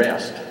just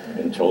rest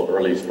until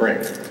early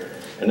spring.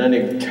 And then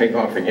they take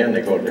off again,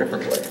 they go a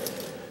different way.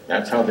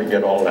 That's how they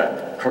get all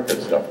that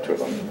crooked stuff to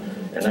them.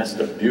 And that's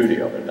the beauty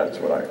of it. That's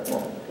what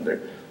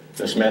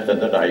this method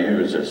that I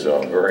use is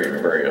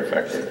very, very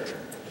effective.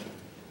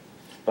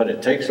 But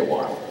it takes a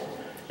while.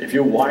 If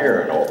you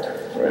wire an oak,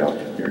 well,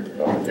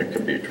 it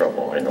could be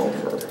trouble, I know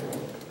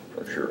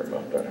for sure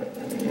about that.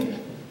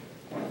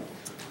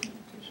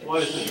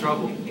 What is the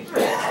trouble?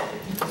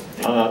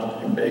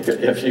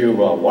 If you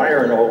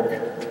wire an oak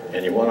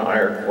and you want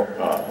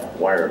to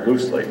wire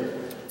loosely,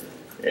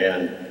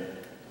 and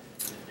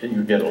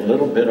you get a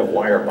little bit of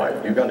wire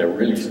bite, you've got to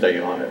really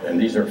stay on it.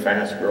 And these are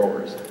fast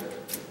growers.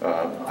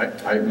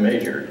 I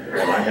measured,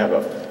 and I have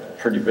a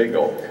pretty big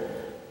oak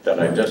that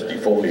I just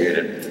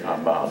defoliated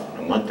about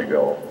a month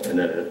ago, and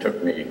then it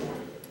took me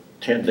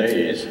 10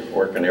 days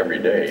working every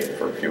day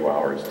for a few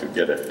hours to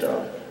get it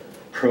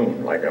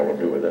pruned like I will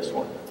do with this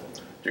one.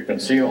 You can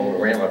see all the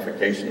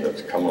ramification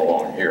that's come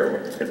along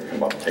here. Let's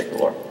come up, take a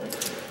look.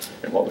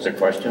 And what was the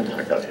question?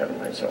 I got ahead of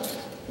myself.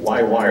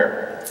 Why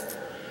wire?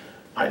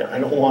 I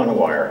don't want to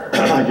wire.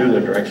 I do the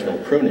directional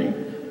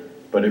pruning,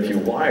 but if you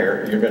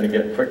wire, you're going to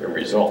get quicker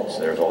results.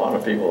 There's a lot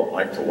of people that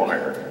like to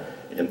wire.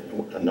 And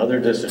another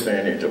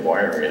disadvantage of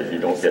wiring is you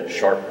don't get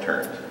sharp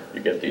turns.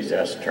 You get these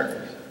S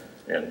turns.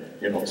 And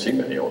you don't see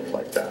many oaks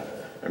like that.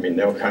 I mean,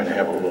 they'll kind of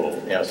have a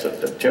little S at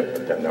the tip,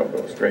 but then they'll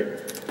go straight.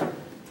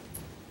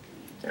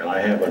 And I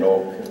have an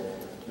oak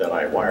that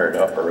I wired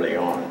up early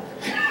on,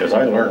 because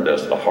I learned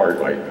this the hard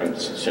way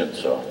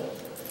since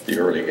the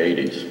early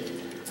 80s.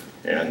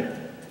 And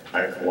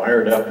I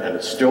wired up, and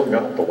it's still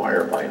got the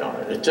wire bite on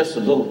it. It's just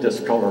a little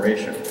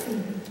discoloration,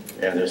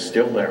 and it's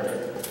still there.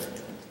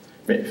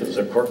 Maybe if it was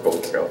a cork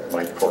oak, it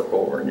might cork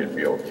over and you'd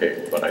be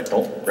okay, but I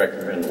don't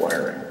recommend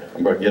wiring.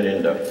 I'm going to get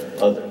into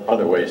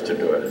other ways to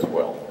do it as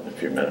well in a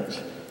few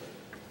minutes.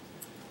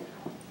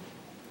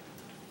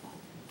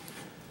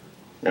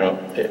 Now,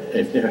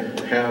 if you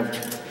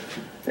have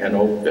an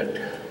oak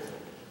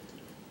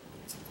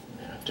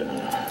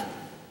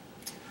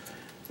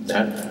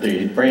that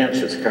the branch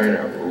is kind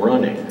of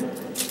running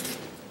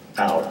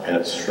out and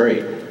it's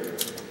straight,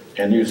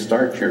 and you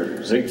start your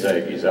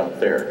zigzaggies out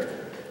there,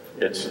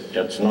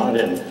 it's not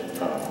in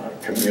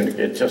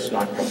it's just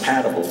not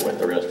compatible with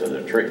the rest of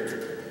the tree.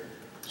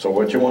 So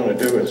what you want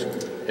to do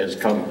is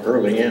come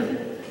early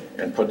in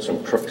and put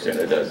some crooks in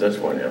it, as this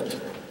one is,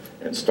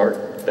 and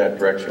start that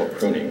directional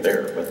pruning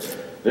there. But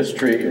this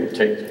tree will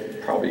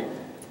take probably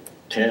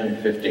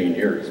 10, 15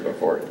 years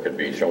before it could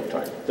be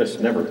showtime. This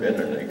has never been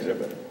an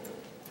exhibit.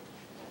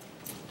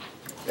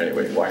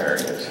 Anyway,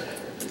 wiring is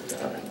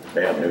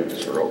bad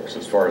news for oaks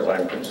as far as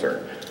I'm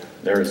concerned.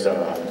 There's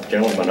a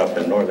gentleman up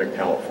in Northern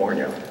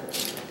California,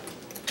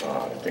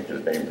 I think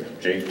his name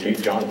is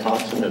J.T. John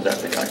Thompson, is that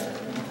the guy?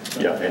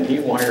 Yeah, and he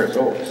wires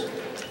oaks,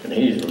 and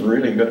he's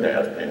really good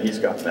at it, and he's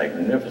got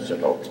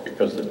magnificent oaks,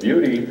 because the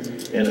beauty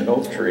in an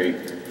oak tree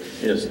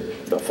is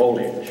the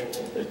foliage.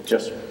 It's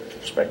just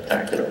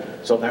spectacular.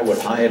 So that would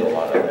hide a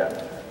lot of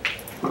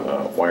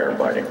that wire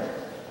biting.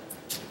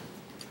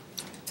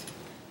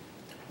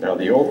 Now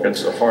the oak at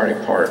Safari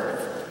Park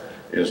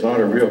is not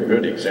a real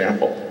good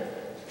example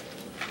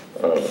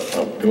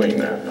of doing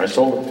that. I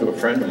sold it to a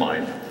friend of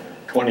mine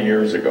 20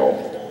 years ago,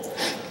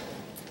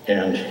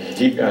 and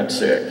he got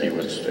sick. He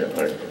was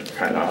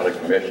kind of out of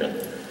commission,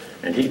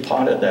 and he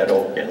potted that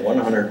oak in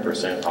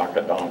 100%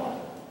 akadama.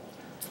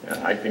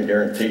 And I can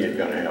guarantee you're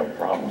going to have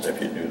problems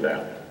if you do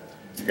that.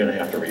 You're going to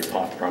have to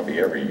repot probably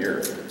every year,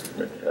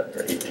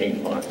 after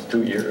 18 months,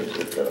 2 years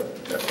at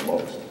the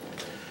most.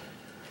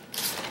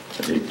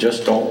 They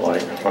just don't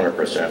like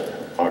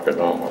 100%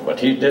 akadama. But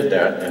he did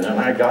that, and then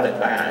I got it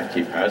back.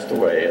 He passed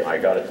away, and I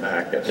got it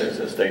back at his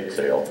estate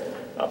sale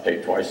I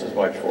paid twice as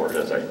much for it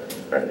as I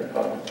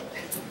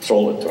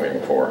sold it to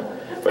him for.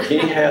 But he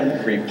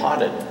hadn't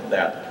repotted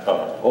that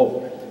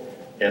oak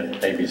in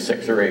maybe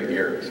 6 or 8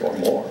 years or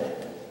more.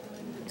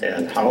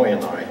 And Howie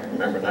and I,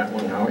 remember that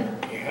one, Howie?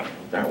 Yeah.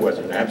 That was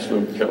an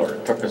absolute killer.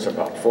 It took us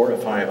about 4 to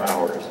 5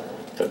 hours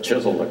to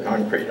chisel the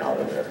concrete out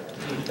of there.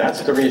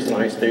 That's the reason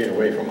I stayed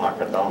away from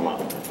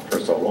Akadama for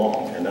so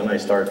long. And then I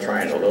started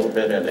trying a little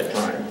bit at a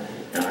time,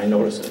 and I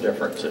noticed the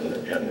difference.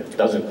 And it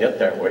doesn't get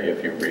that way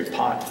if you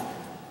repot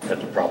at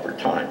the proper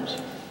times.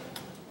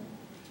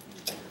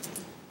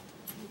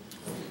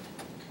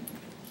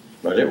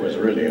 But it was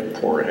really in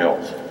poor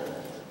health.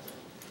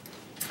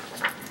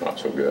 Not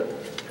so good.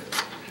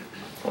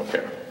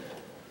 Okay.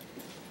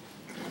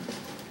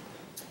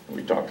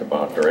 We talked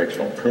about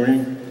directional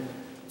pruning.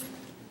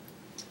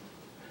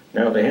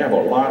 Now they have a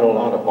lot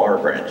of bar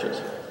branches,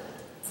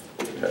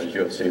 as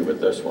you'll see with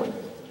this one,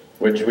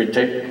 which we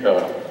take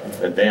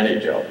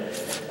advantage of.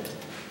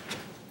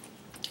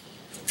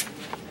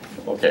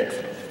 Okay.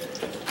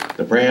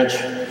 The branch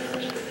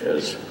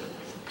is,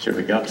 so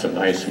we got some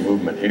nice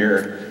movement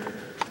here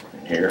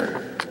and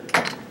here.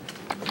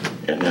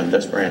 And then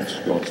this branch is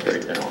going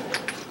straight down.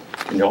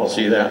 Can you all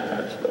see that?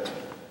 That's the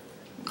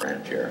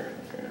branch here.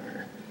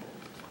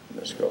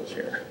 This goes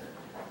here.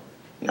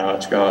 Now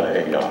it's got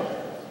a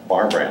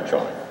bar branch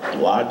on it.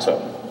 Lots of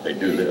them, they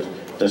do this.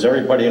 Does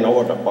everybody know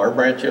what a bar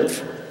branch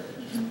is?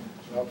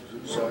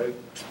 Opposite side.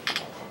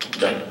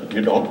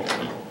 You don't?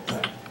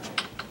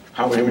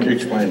 How would you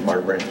explain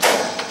bar branch?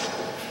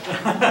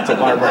 It's a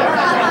bar branch.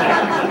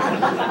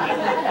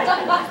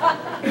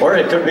 Or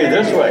it could be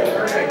this way.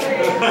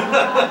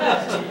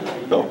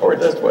 No, or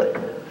this way.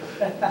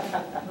 My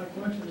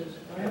question is,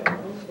 I have a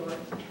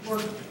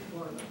cork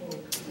bark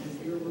oak,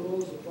 and your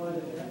rules apply to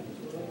that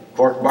as well?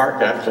 Cork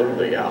bark,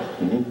 absolutely, yeah.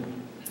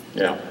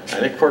 Yeah, I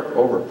think cork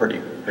over pretty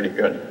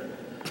good.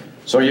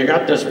 So you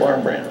got this bar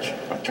branch.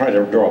 I'm trying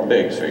to draw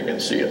big so you can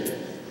see it.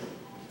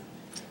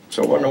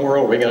 So what in the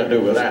world are we going to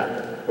do with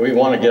that? We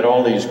want to get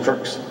all these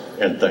crooks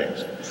and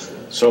things.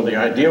 So the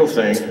ideal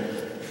thing,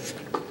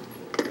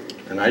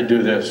 and I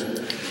do this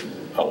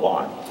a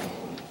lot,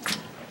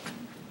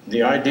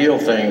 the ideal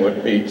thing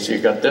would be, so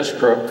you got this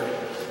crook,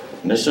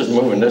 and this is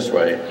moving this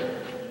way,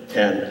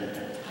 and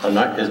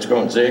it's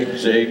going zig,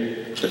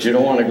 zig, but you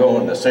don't want to go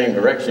in the same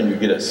direction. You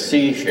get a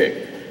C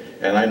shape.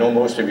 And I know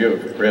most of you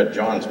have read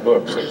John's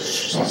books.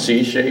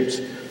 C shapes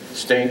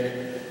stink,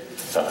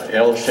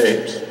 L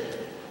shapes,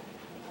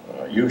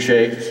 U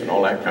shapes, and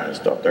all that kind of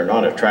stuff. They're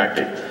not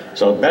attractive.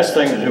 So the best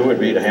thing to do would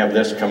be to have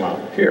this come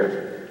out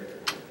here.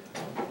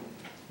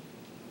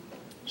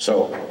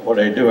 So what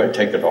I do, I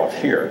take it off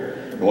here.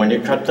 And when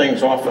you cut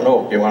things off an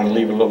oak, you want to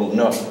leave a little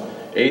nub,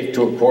 1/8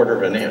 to 1/4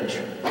 of an inch.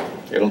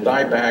 It'll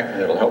die back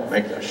and it'll help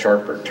make a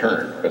sharper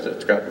turn because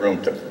it's got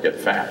room to get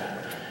fat.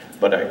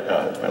 But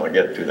I'll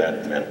get to that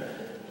in a minute.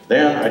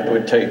 Then I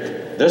would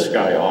take this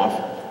guy off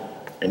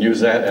and use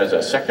that as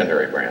a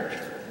secondary branch.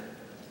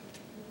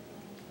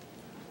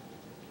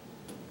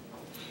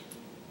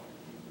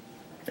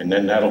 And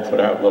then that'll put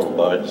out little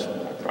buds.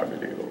 I'll probably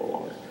leave a little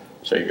longer.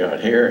 So you got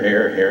here,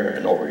 here, here,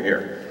 and over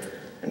here.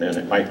 And then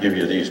it might give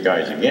you these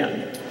guys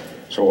again.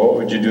 So what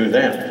would you do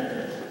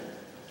then?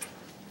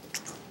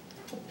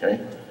 Okay,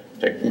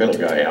 take the middle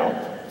guy out.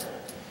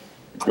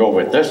 Go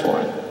with this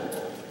one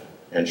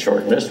and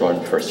shorten this one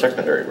for a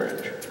secondary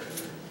branch.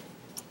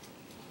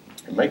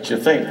 It makes you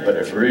think, but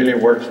it really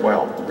works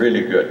well,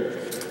 really good.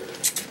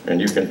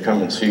 And you can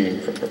come and see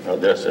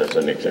this as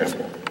an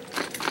example.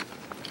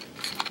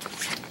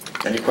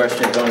 Any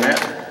questions on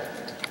that?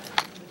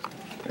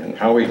 And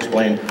how we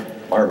explain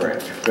bar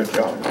branch. Good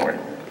job, Marty.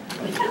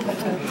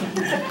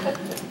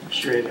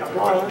 Straight out.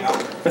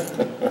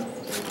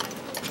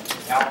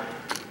 Now,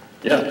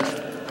 Yeah.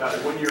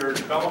 when you're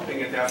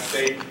developing at that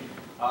stage,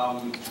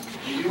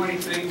 do you do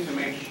anything to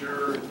make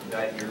sure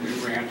that your new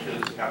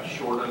branches have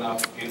short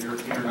enough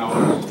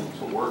internodes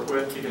to work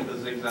with to get the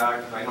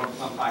zigzags? I know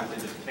sometimes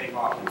they just take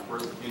off and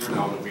first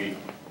internode would be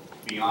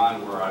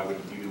beyond where I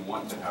would even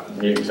want to have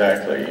it.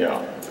 Exactly,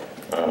 yeah.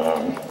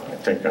 I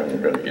think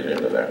I'm going to get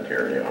into that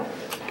here, yeah.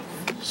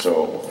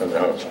 So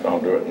I'll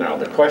do it now.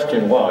 The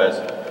question was,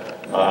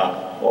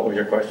 what was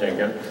your question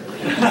again?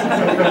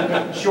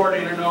 Short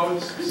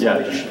internodes?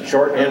 Yeah,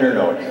 short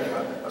internodes.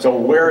 So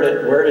where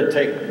to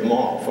take them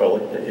off? Well,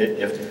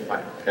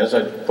 as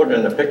I put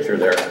in the picture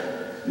there,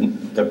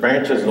 the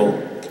branches will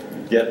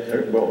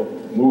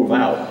move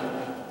out,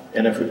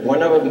 and if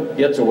one of them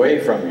gets away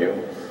from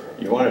you,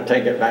 you want to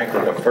take it back to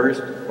the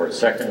first or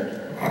second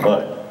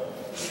bud,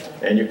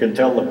 and you can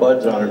tell the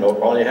buds on an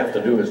oak. All you have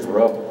to do is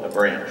rub a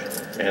branch,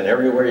 and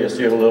everywhere you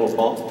see a little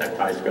bump, that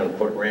guy's going to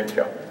put a branch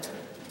up.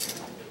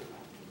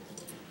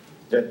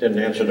 That didn't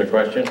answer the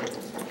question.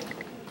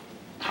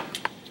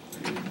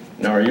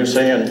 Now, are you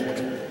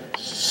saying,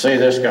 say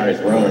this guy's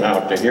running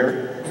out to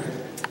here?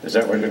 Is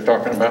that what you're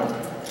talking about?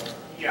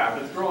 Yeah,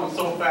 if it's growing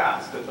so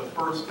fast that the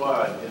first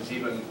bud is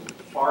even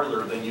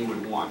farther than you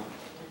would want.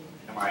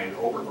 Am I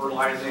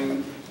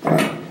over-fertilizing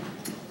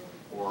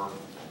or?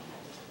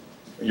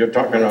 You're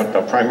talking about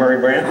the primary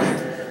branch?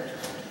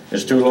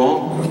 It's too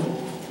long?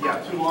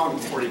 Yeah, too long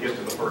before you get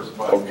to the first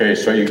bud. Okay,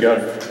 so you got,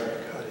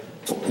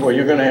 well,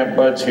 you're gonna have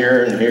buds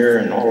here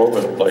and all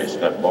over the place,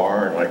 that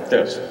bar, like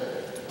this.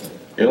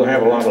 It'll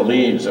have a lot of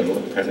leaves, and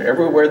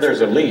everywhere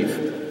there's a leaf,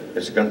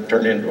 it's gonna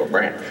turn into a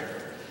branch.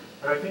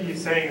 But I think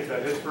he's saying is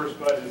that his first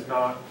bud is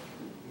not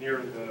near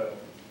the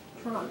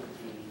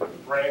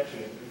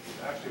branches.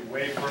 It's actually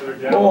way further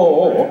down.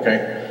 Oh,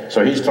 okay.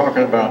 So he's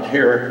talking about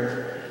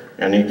here,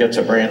 and he gets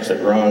a branch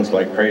that runs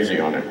like crazy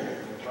on it.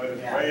 But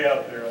it's way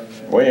out there.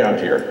 Way out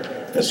here.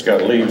 It's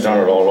got leaves on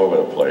it all over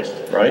the place,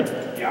 right?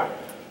 Yeah.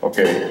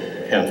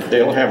 Okay, and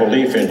they'll have a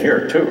leaf in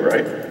here too,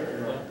 right?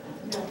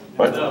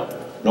 What?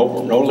 No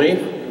leaf?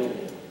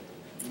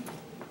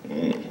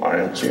 I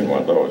haven't seen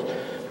one of those.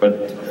 But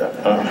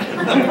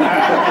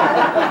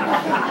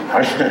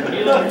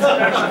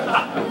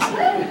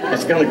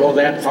it's going to go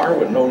that far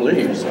with no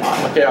leaves.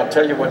 Okay, I'll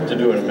tell you what to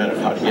do in a minute.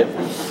 How to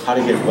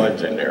get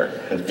buds in there.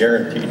 It's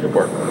guaranteed to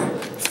work.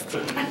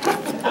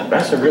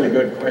 That's a really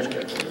good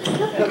question.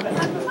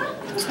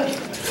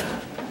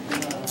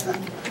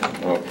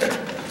 Okay.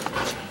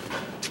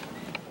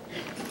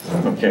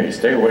 Okay,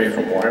 stay away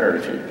from wire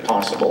if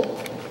possible.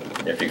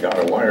 If you got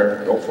a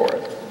wire, go for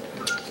it.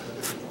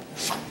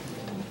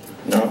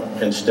 Now,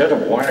 instead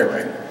of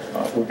wiring,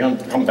 we're going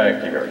to come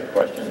back to your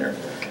question here.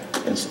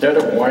 Instead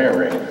of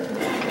wiring,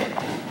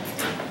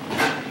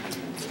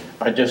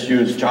 I just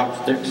use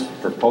chopsticks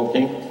for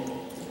poking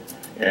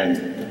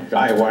and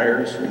guy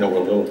wires, you know,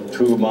 with a little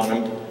tube on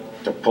them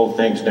to pull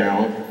things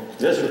down.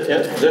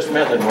 This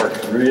method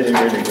works really,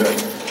 really good.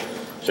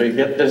 So you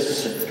get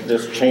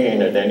this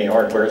chain at any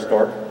hardware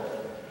store,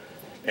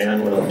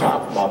 and with a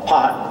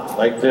pot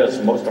like this,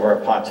 most of our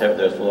pots have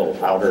this little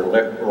outer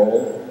lip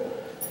roll,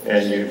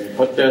 and you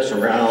put this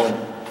around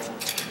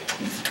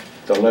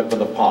the lip of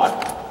the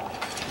pot,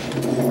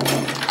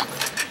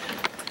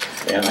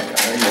 and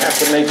you have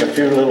to make a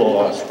few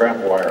little scrap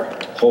wire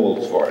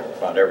holes for it,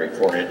 about every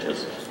 4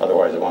 inches,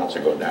 otherwise it wants to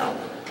go down.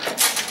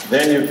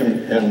 Then you can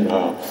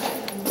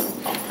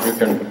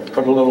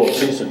put a little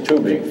piece of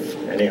tubing,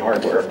 any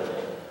hardware,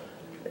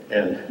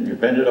 and you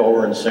bend it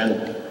over and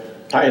send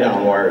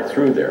tie-down wire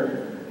through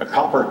there. A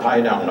copper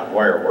tie-down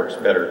wire works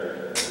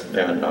better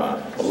than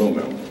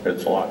aluminum.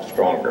 It's a lot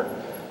stronger.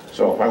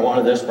 So if I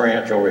wanted this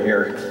branch over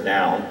here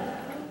down,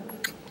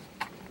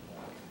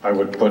 I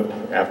would put,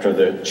 after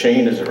the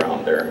chain is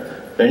around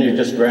there, then you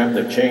just grab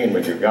the chain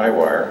with your guy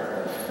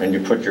wire and you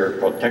put your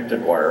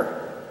protected wire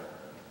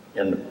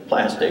in the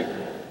plastic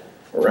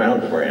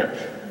around the branch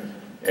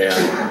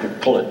and you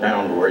pull it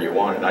down to where you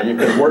want it. Now you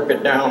can work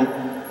it down,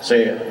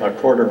 say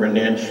 1/4 of an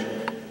inch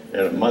in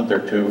a month or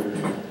 2,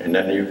 and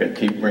then you can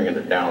keep bringing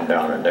it down,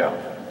 down, and down.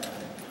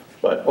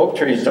 But oak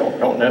trees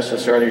don't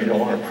necessarily, you don't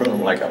want to prune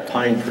them like a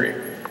pine tree.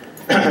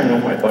 I know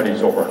my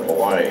buddies over in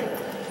Hawaii,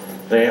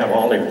 they have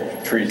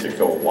olive trees that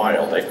go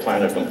wild. They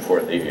planted them for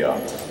the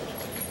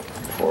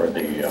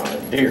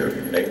deer.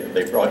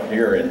 They brought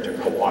deer into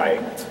Hawaii,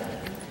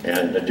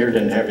 and the deer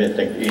didn't have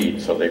anything to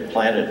eat, so they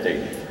planted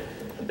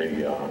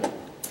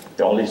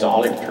all these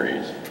olive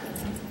trees.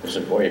 This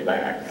is way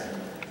back.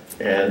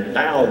 And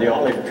now the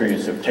olive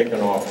trees have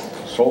taken off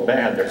so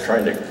bad, they're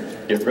trying to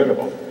get rid of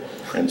them.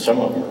 And some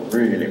of them are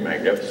really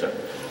magnificent.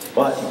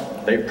 But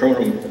they prune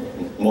them,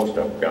 most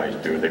of guys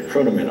do, they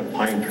prune them in a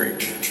pine tree.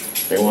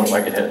 They want it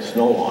like it had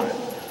snow on it.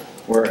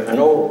 Where an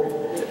oak,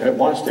 it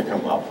wants to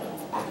come up.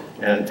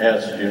 And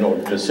as you know,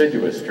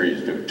 deciduous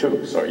trees do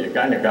too. So you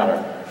kind of got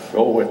to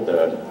go with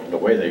the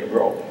way they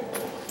grow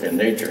in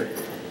nature.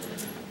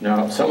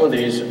 Now, some of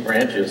these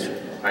branches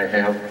I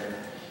have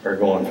are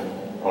going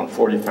on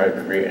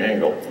 45-degree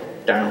angle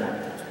down.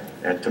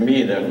 And to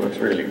me, that looks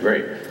really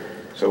great.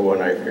 So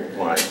when I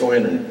go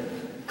in and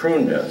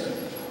prune this,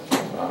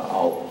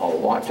 I'll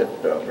watch it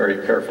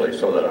very carefully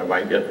so that I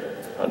might get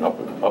an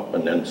up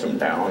and then some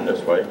down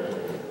this way.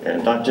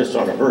 And not just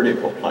on a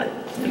vertical plane.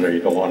 You know,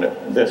 you don't want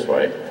it this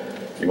way.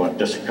 You want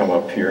this to come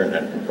up here and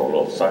then go a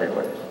little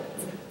sideways.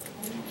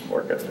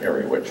 Work it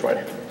every which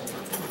way.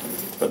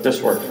 But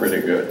this works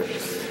really good.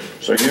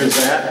 So use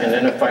that, and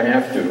then if I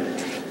have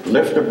to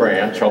lift a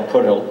branch, I'll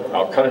cut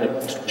a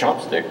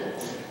chopstick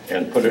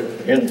and put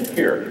it in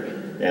here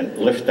and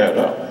lift that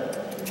up.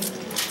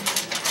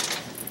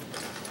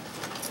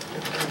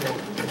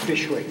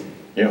 Fish weight.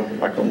 Yeah,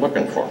 like I'm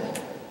looking for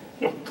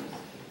them.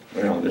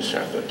 Well, I'll just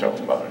have to tell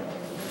them about it.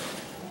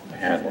 I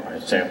had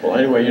a sample.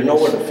 Anyway, you know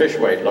what a fish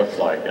weight looks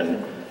like,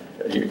 and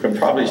you can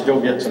probably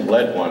still get some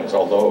lead ones,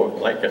 although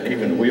like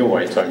even wheel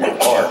weights on your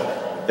car,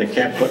 they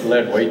can't put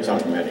lead weights on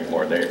them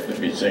anymore. They have to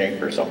be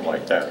zinc or something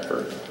like that.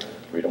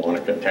 We don't want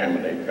to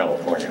contaminate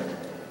California.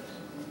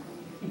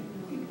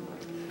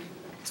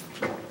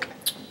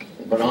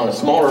 But on a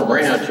smaller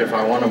branch, if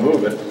I want to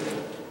move it,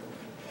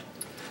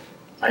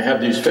 I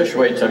have these fish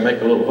weights. I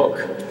make a little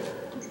hook.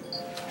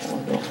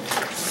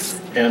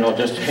 And I'll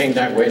just hang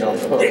that weight on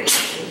the hook.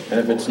 And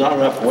if it's not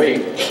enough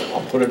weight,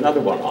 I'll put another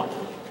one on.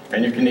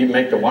 And you can even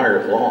make the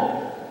wires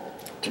long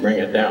to bring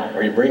it down.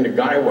 Or you bring the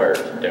guy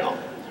wires down.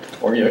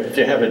 Or if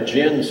you have a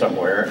gin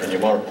somewhere and you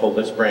want to pull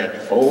this branch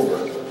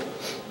over,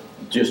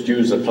 just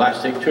use the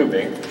plastic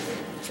tubing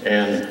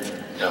and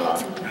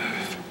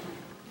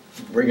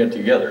bring it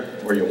together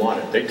where you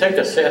want it. They take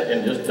a set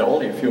in just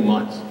only a few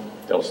months.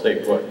 They'll stay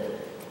put.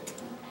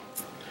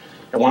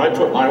 And when I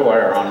put my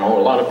wire on, a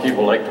lot of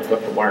people like to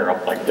put the wire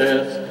up like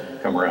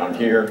this, come around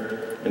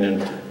here, and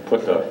then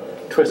put the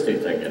twisty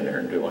thing in there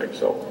and do like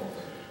so.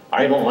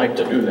 I don't like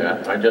to do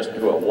that. I just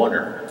do a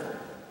oneer.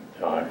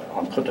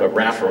 I'll put a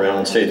wrap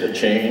around, say the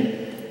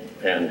chain,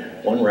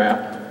 and one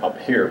wrap up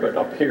here, but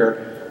up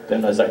here,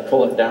 then as I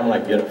pull it down, I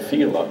get a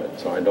feel of it,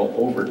 so I don't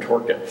over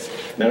torque it.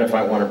 Then if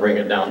I want to bring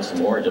it down some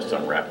more, just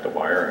unwrap the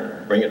wire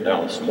and bring it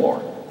down some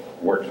more.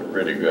 Works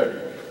really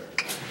good.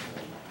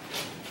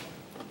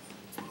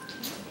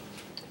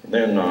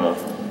 Then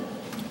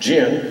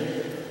gin,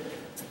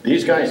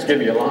 these guys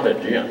give you a lot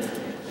of gin,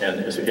 and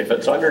if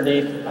it's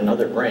underneath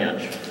another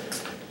branch,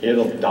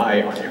 it'll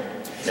die on you.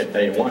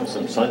 They want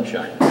some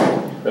sunshine.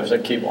 Because I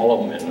keep all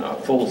of them in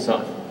full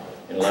sun,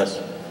 unless,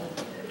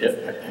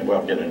 and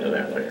we'll get into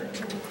that later.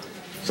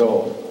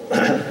 So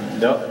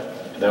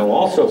they'll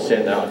also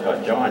send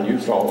out, John, you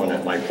saw one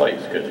at my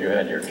place because you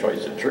had your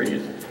choice of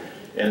trees.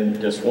 And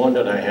this one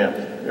that I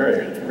have,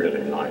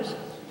 really nice.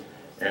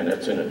 And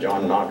it's in a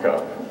John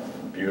Naka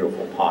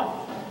beautiful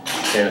pot.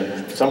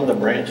 And some of the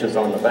branches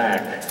on the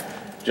back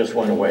just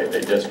went away. They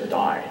just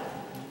died.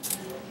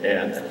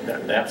 And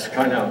that's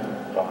kind of,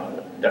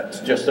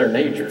 that's just their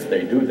nature.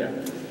 They do that.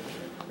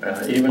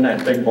 Even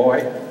that big boy,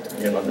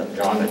 you know,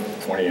 John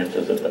at 20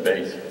 inches at the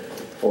base,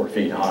 4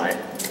 feet high.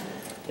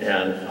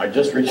 And I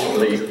just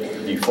recently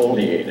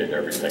defoliated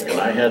everything. And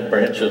I had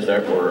branches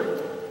that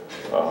were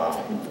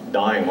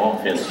dying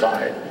off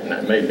inside. And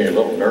that made me a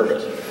little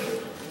nervous.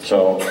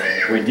 So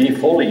we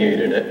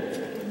defoliated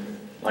it,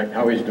 like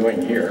how he's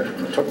doing here.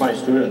 I took my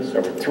students,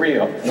 there were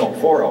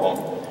 4 of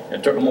them.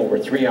 It took them over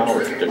 3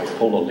 hours to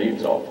pull the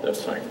leaves off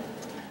this thing.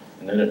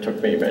 And then it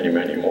took me many,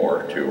 many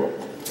more to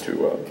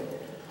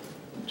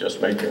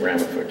just make the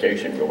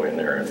ramification go in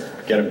there and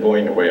get them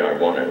going the way I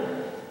wanted.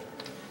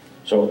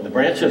 So the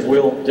branches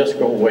will just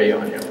go away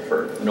on you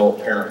for no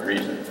apparent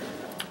reason.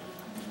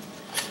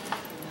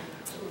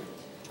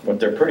 But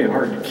they're pretty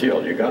hard to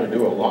kill. You got to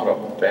do a lot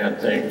of bad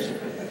things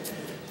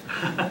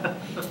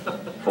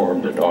for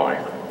them to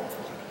die.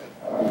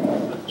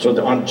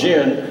 So on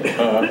gin,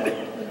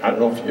 I don't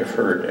know if you've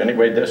heard.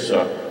 Anyway, this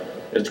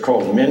it's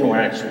called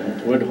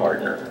Minwax wood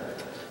hardener.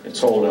 It's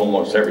sold in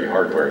almost every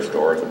hardware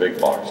store, the big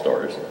box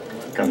stores.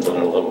 It comes in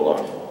a little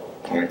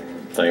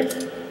thing,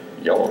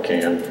 yellow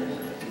can,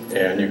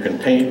 and you can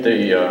paint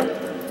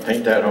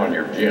that on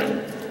your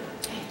gin.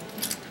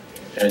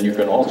 And you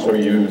can also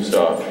use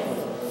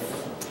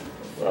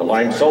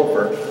lime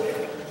sulfur.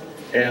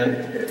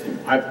 And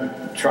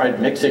I've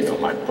tried mixing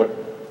them. I put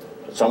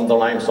some of the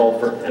lime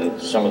sulfur and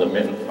some of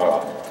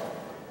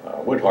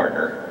the wood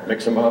hardener,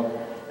 mix them up,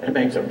 and it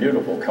makes a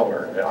beautiful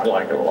color. And I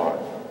like it a lot.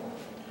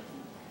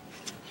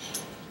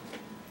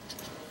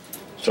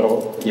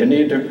 So you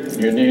need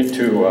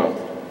to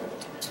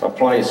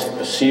apply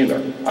a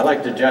sealer. I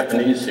like the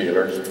Japanese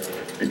sealers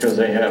because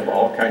they have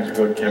all kinds of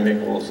good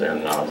chemicals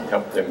and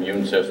help the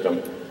immune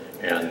system,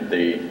 and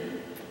they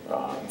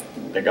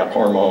got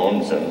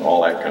hormones and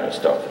all that kind of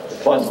stuff.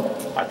 Plus,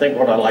 I think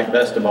what I like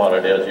best about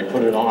it is you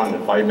put it on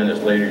and 5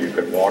 minutes later you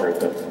could water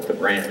the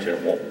branch and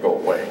it won't go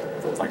away,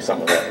 like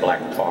some of that black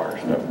tar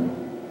stuff.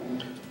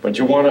 But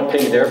you want to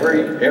paint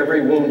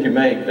every wound you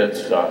make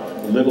that's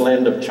little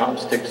end of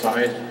chopstick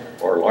size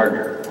or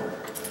larger.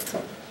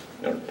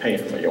 You know,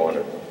 paint them, you want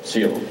to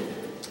seal them.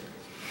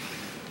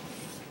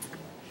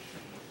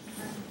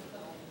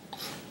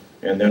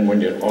 And then when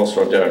you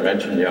also, did I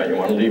mention, yeah, you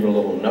want to leave a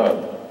little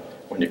nub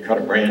when you cut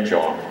a branch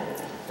off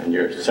and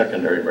your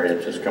secondary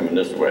branch is coming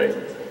this way.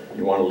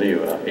 You want to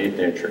leave an 1/8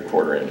 inch or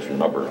 1/4 inch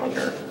nubber on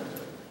there.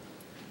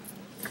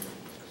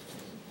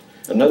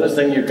 Another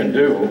thing you can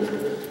do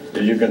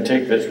is you can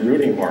take this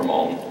rooting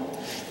hormone,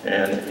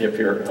 and if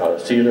your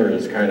sealer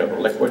is kind of a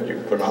liquid, you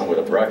can put it on with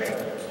a brush.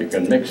 You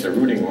can mix the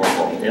rooting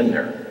hormone in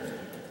there.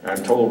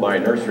 I'm told by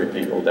nursery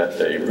people that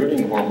the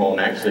rooting hormone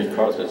actually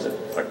causes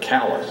a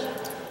callus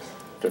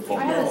to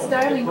form. I have a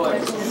styling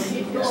question.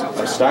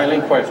 A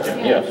styling question,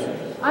 yes.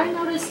 I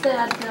noticed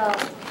that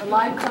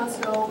live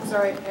coast oaks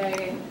are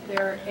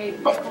they're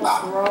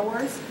apical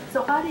growers.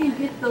 So how do you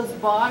get those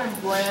bottom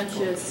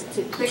branches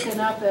to thicken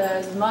up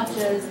as much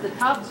as the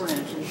top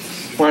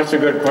branches? Well, that's a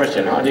good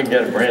question. How do you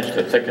get a branch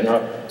to thicken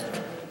up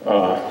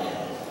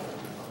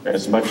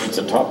as much as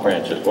the top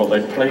branches? Well,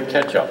 they play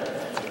catch up.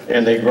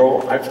 And they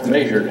grow, I've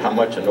measured how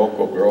much an oak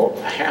will grow,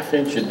 a 1/2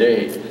 inch a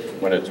day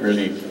when it's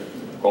really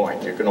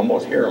going. You can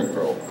almost hear them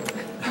grow.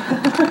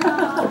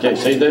 Okay,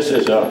 see, this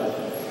is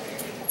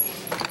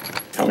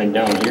coming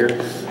down here,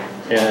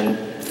 and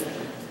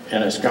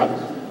it's got,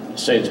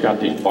 say it's got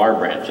these bar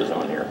branches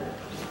on here.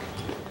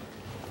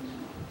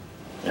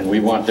 And we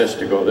want this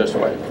to go this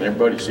way. Can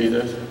everybody see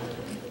this?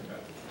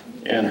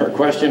 And her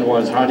question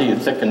was, how do you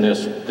thicken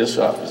this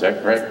up? Is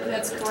that correct?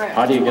 That's correct.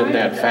 How do you get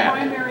that fat?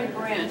 The primary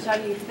branch, how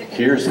do you thicken it?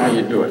 Here's how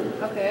you do it.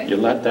 Okay. You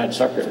let that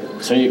sucker,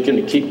 so you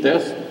can keep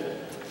this,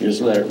 you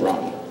just let it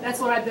run. That's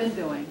what I've been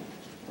doing.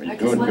 Well, you're I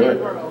just doing let good. it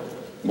grow.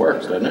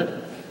 Works, doesn't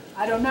it?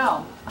 I don't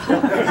know.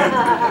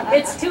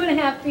 It's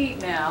 2.5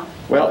 feet now.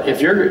 Well,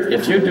 if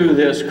you do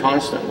this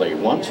constantly,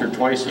 once or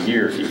twice a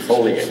year,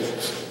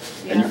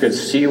 defoliate, and you can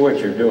see what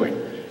you're doing.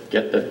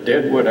 Get the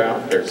dead wood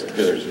out.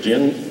 There's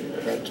gin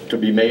to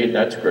be made.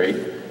 That's great.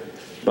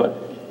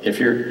 But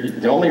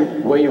the only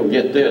way you'll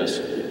get this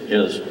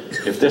is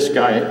if this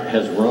guy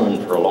has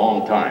run for a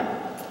long time.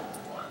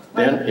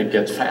 Then it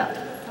gets fat.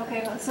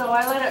 Okay, so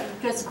I let it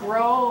just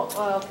grow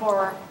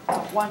for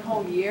 1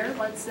 whole year,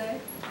 let's say?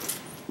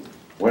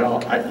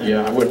 Well,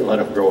 I wouldn't let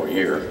them grow a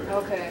year.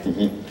 Okay.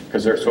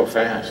 Because they're so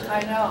fast.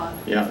 I know.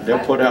 Yeah,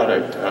 they'll put out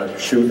a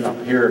shoot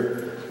up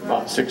here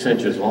about 6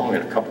 inches long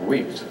in a couple of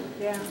weeks.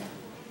 Yeah.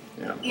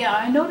 Yeah. Yeah,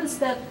 I noticed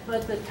that,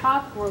 but the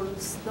top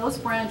roots, those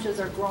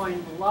branches are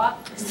growing a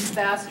lot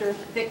faster,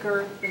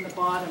 thicker than the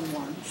bottom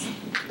ones.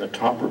 The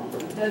top,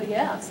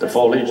 Yes. the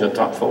foliage, the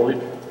top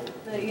foliage.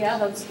 Yeah,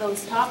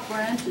 those top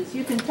branches.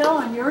 You can tell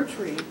on your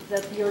tree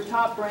that your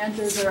top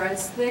branches are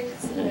as thick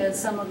as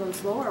some of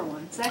those lower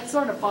ones. That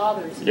sort of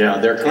bothers me. Yeah,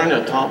 they're kind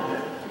of top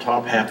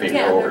happy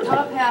Yeah, growers. they're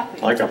top happy.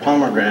 Like a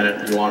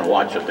pomegranate, you want to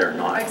watch it, they're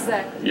not.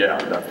 Exactly. Yeah,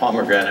 the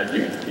pomegranate,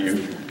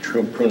 you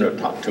prune the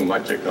top too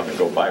much, it's going to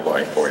go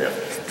bye-bye for you.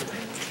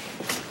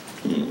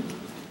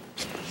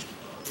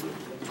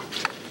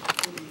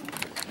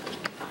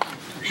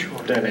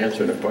 That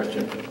answer the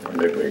question, or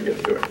maybe we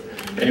get to it.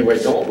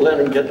 Anyway, don't let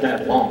them get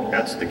that long.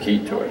 That's the key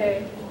to it.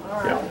 Okay,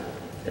 all right.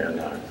 Yeah,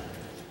 and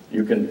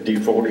you can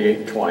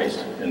defoliate twice,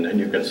 and then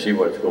you can see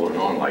what's going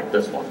on, like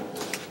this one.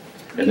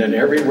 And then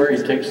everywhere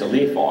he takes the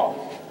leaf off,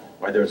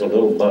 why there's a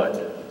little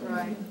bud.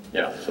 Right.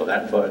 Yeah, so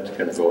that bud's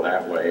going to go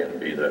that way and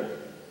be the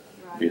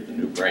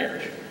new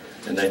branch.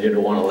 And then you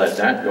don't want to let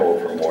that go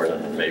for more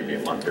than maybe a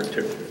month or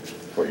two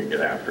before you get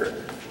after it.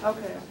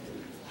 Okay.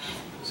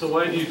 So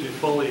why do you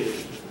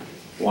defoliate?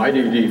 Why do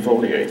you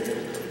defoliate?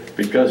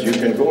 Because you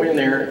can go in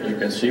there, you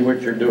can see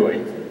what you're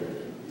doing.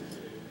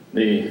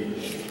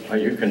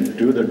 You can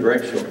do the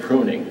directional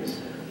pruning.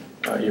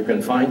 You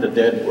can find the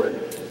dead wood.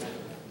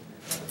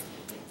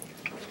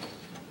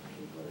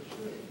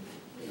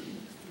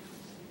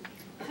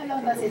 How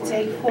long does it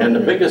take for? And the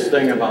biggest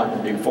thing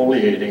about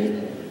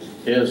defoliating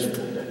is,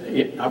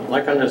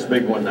 like on this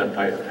big one that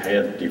I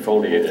had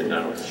defoliated, and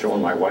I was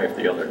showing my wife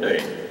the other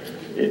day,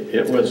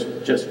 it was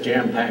just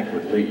jam-packed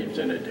with leaves,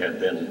 and it had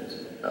been,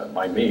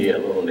 by me, a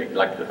little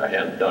neglected. I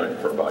hadn't done it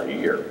for about a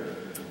year.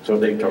 So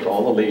they took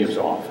all the leaves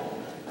off.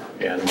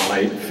 And when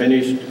I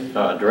finished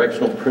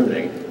directional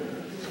pruning,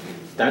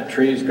 that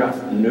tree's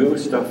got new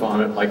stuff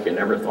on it like you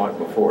never thought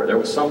before. There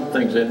was some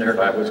things in there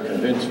that I was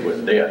convinced was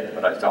dead,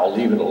 but I thought I'll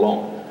leave it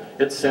alone.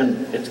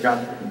 It's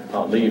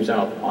got leaves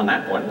out on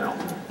that one now.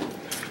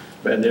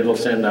 And it'll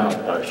send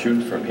out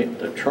shoots from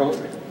the trunk,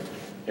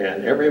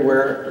 and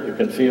everywhere you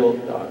can feel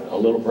a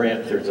little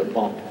branch, there's a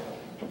bump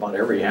about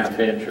every ½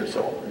 inch or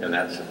so, and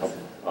that's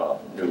a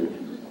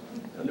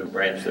new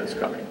branch that's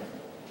coming.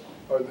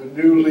 Are the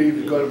new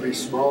leaves going to be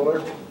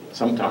smaller?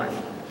 Sometime.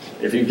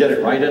 If you get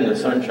it right in the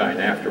sunshine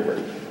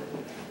afterward,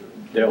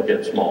 they'll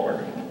get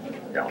smaller.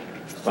 Yeah.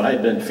 But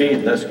I've been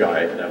feeding this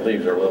guy, and the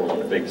leaves are a little on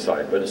the big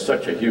side, but it's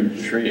such a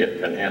huge tree,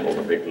 it can handle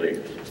the big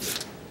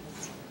leaves.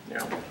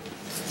 Yeah.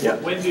 Yeah.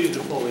 When do you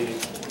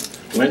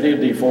defoliate? When do you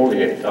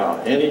defoliate?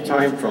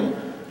 Anytime from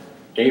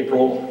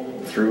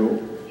April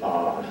through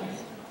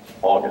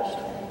August.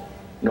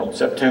 No,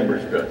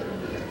 September's good.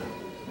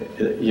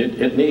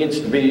 It needs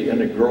to be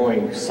in a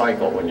growing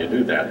cycle when you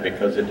do that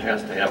because it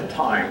has to have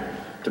time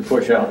to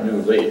push out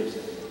new leaves.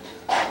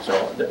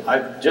 So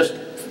I've just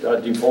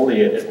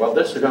defoliated. Well,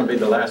 this is going to be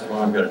the last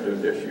one I'm going to do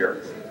this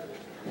year.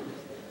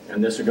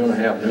 And this is going to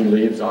have new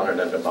leaves on it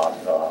in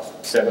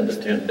about 7 to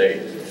 10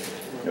 days.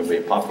 It'll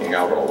be popping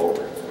out all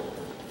over.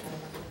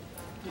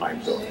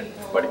 Time zone.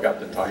 Everybody got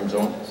the time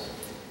zone?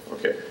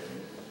 Okay.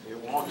 It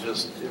won't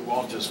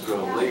just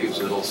grow leaves,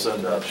 it'll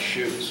send out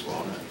shoots,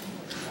 won't it?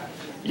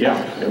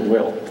 Yeah, it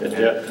will.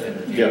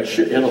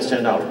 It'll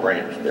send out a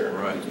branch there.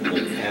 Right.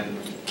 And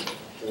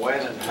when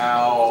and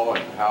how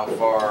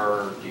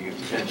far do you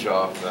pinch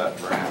off that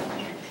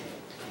branch?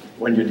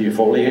 When you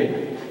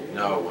defoliate?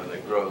 No, when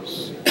it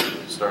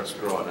starts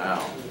growing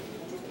out.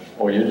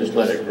 Or you just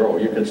let it grow.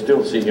 You can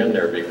still see in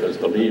there because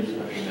the leaves. I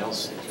mean, they'll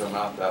come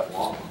out that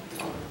long.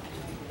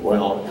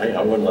 Well,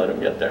 I wouldn't let them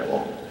get that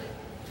long.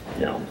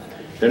 Yeah.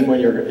 Then when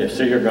you're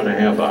going to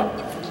have a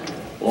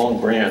long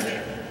branch,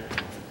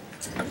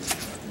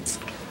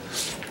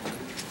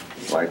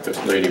 like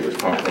this lady was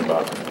talking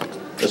about.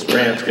 This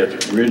branch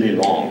gets really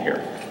long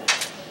here,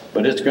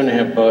 but it's going to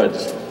have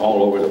buds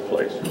all over the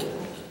place.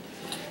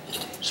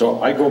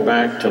 So I go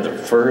back to the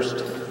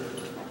first.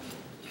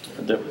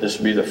 This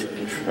would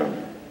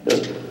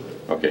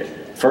be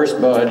first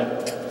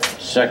bud,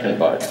 second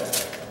bud,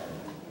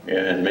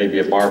 and maybe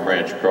a bar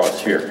branch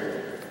across here.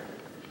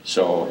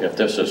 So if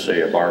this is,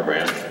 say, a bar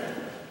branch,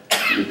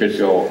 you could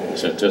go,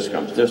 since this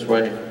comes this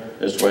way,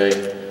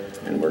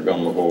 and we're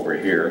going to go over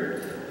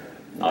here,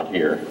 not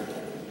here.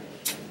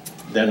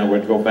 Then I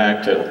would go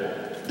back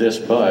to this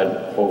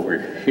bud over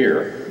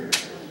here,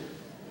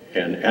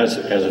 And as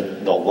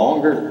the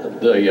longer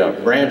the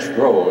branch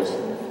grows,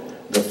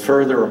 the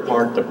further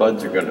apart the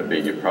buds are going to be.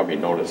 You probably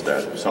noticed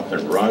that. If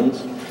something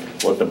runs,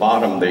 well, at the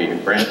bottom, the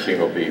branching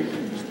will be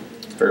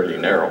fairly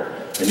narrow.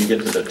 And you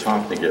get to the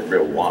top, they get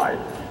real wide.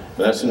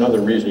 But that's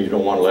another reason you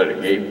don't want to let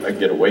it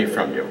get away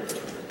from you.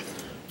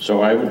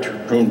 So I would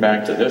prune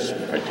back to this.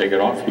 I take it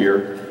off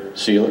here,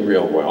 seal it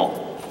real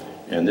well.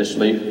 And this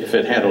leaf, if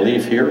it had a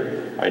leaf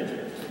here, I'd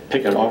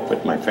pick it off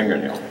with my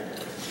fingernail.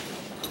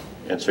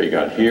 And so you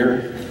got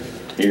here,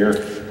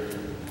 here,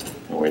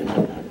 oh wait,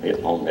 I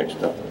get all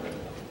mixed up.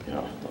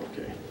 Yeah,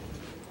 okay.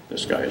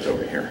 This guy is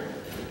over here.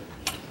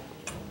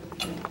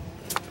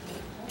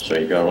 So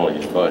you got all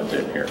these buds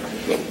in here,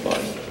 these little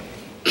buds.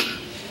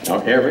 Now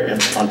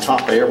on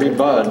top of every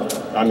bud,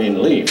 I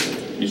mean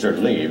leaf, these are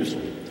leaves.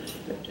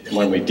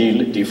 When we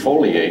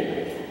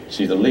defoliate,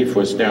 see the leaf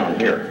was down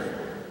here.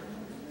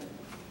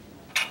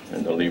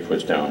 And the leaf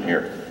was down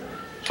here.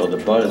 So the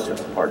buds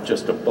are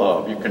just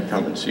above. You can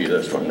come and see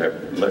this one,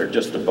 they're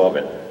just above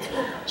it.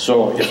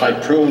 So if I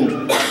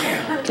prune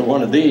to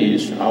one of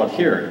these out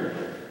here,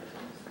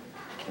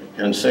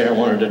 and say I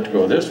wanted it to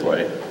go this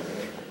way,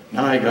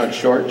 now I got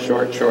short,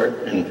 short,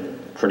 short, and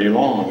pretty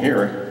long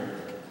here.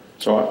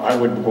 So I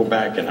would go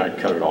back and I'd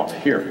cut it off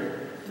here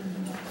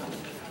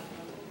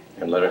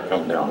and let it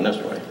come down this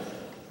way.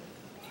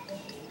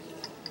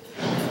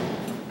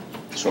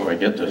 So I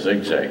get the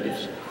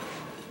zigzaggies.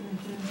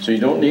 So you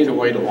don't need to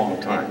wait a long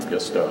time,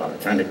 just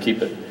kind of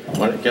keep it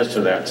when it gets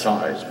to that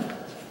size.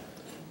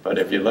 But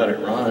if you let it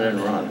run and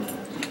run,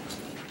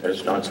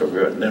 it's not so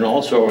good. And then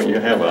also if you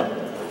have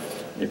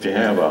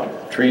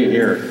a tree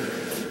here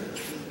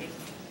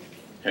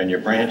and your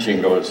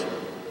branching goes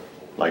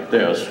like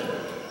this,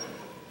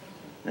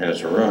 and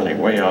it's running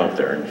way out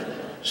there, and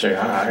say,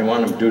 I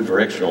want to do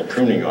directional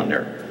pruning on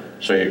there.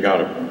 So you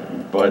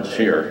got buds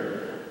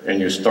here, and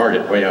you start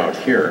it way out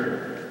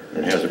here,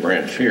 and it has a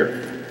branch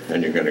here.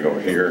 Then you're going to go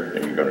here,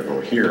 and you're going to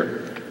go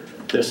here.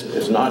 This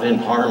is not in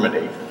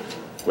harmony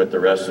with the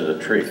rest of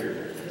the tree.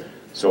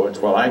 So it's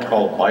what I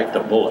call bite the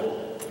bullet.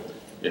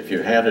 If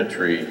you had a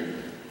tree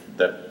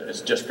that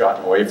has just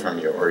gotten away from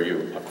you, or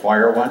you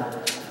acquire one,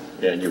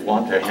 and you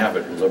want to have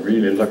it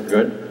really look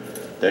good,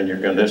 then you're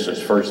going to, this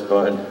is first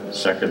bud,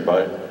 second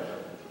bud,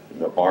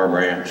 the bar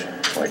branch,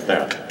 like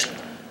that.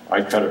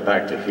 I cut it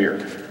back to here.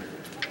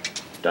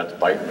 That's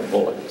biting the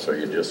bullet. So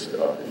you just,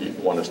 you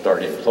want to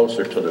start in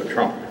closer to the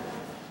trunk.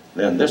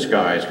 Then this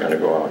guy is going to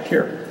go out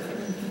here.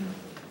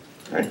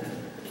 Okay?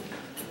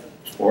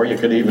 Or you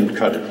could even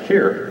cut it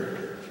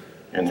here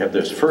and have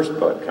this first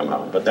bud come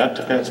out. But that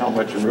depends how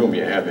much room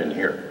you have in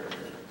here.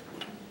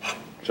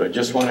 So I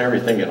just want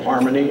everything in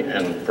harmony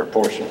and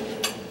proportion.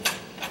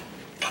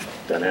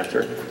 That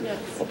answer? Yes.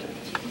 Okay.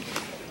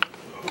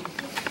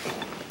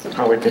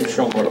 How we can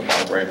show them what a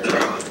bar branch is.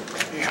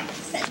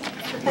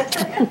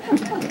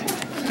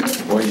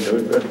 Boy, you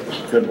do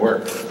good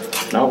work.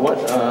 Now what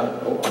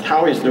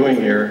Howie's doing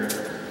here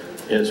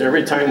is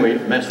every time we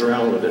mess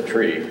around with a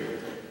tree,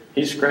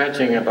 he's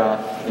scratching about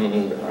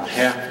a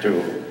half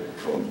to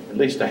at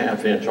least a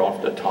half inch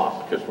off the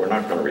top, because we're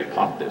not going to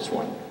repot this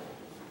one.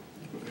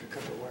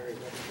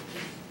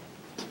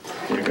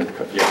 You can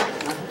cut,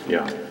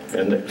 yeah.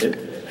 And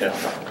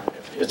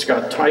it's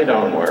got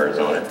tie-down wires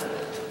on it.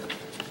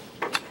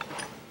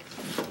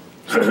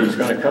 So he's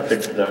going to cut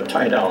the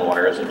tie-down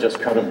wires and just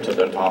cut them to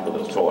the top of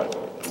the soil.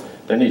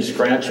 Then he's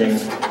scratching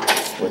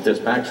with this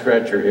back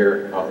scratcher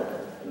here,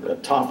 the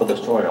top of the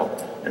soil,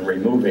 and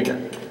removing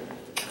it.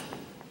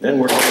 Then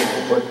we're going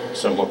to put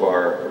some of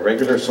our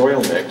regular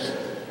soil mix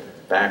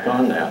back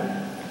on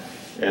that,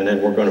 and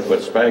then we're going to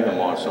put sphagnum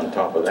moss on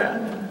top of that.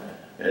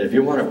 And if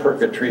you want to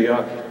perk a tree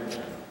up,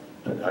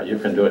 you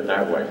can do it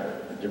that way.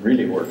 It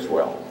really works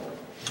well.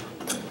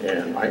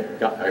 And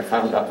I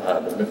found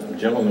out, the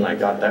gentleman I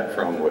got that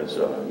from was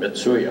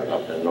Mitsuya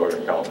up in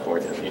Northern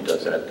California, and he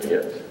does that to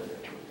his.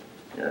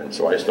 And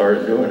so I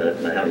started doing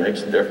it, man, it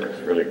makes a difference,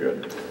 really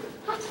good.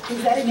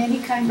 Is that in any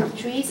kind of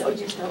trees or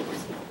just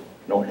oaks?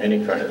 No,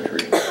 any kind of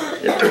tree.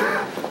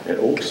 And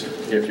oaks,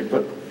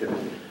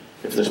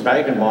 if the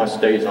sphagnum moss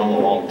stays on a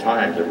long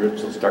time, the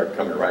roots will start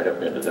coming right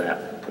up into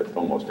that, with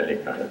almost any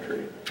kind of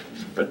tree.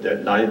 But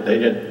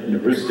the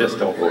roots just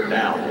don't go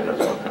down, you know,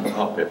 they'll come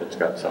up if it's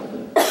got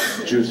something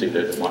juicy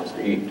that it wants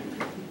to eat.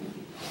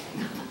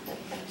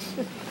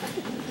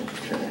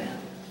 Okay.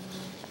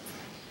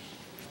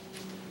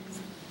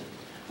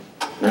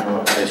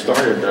 Now, I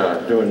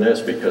started doing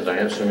this because I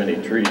have so many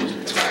trees.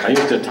 I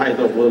used to tie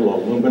those little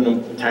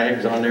aluminum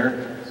tags on there,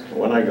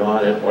 when I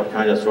got it, what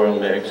kind of soil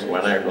mix,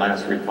 when I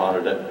last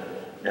repotted it,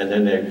 and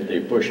then they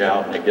push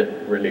out and they get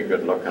really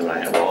good looking. I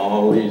have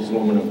all these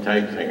aluminum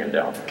tags hanging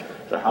down.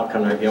 So how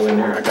can I go in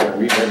there? I got to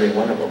read every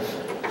one of them.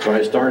 So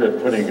I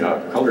started putting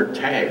colored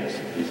tags,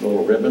 these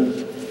little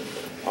ribbons,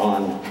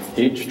 on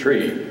each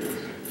tree,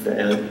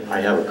 and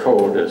I have a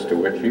code as to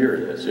which year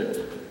this is.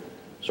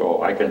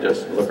 So I can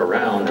just look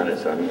around and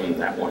it's,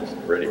 that one's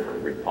ready for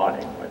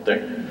repotting, I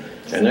think.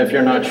 And if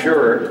you're not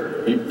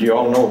sure, do you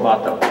all know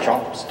about the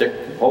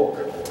chopstick poke?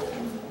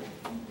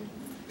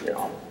 You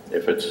know,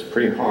 if it's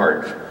pretty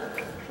hard,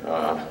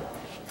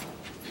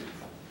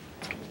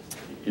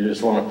 You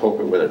just want to poke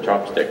it with a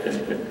chopstick and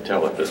you can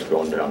tell if it's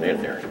going down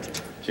in there.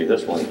 See,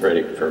 this one's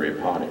ready for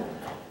repotting.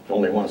 It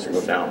only wants to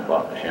go down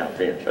about a ½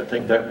 inch. I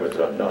think that was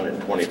done in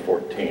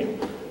 2014.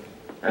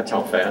 That's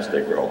how fast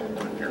they grow.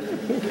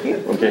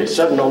 Okay,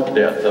 sudden oak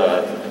death.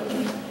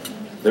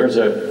 There's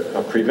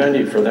a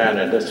preventive for that,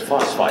 and it's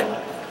phosphite.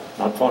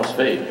 Not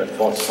phosphate, but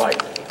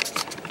phosphite.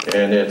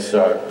 And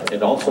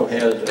it also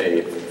has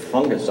a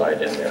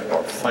fungicide in there,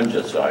 or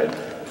fungicide.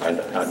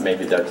 And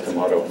maybe that's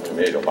tomato,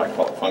 I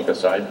call it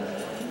fungicide.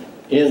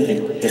 In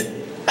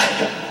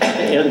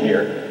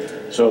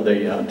here. So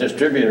the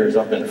distributors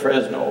up in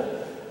Fresno,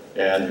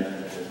 and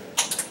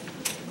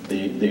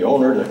the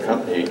owner of the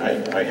company,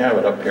 I have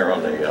it up here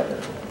on the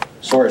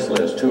source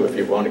list too if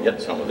you want to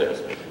get some of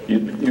this. You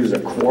use a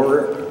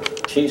quarter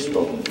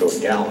teaspoon to a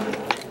gallon,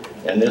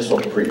 and this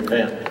will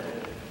prevent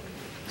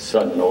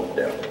sudden oak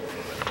death.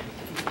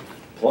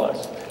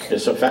 Plus,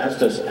 it's the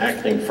fastest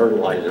acting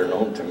fertilizer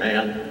known to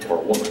man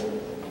or woman.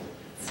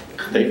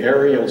 They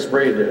aerial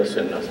spray this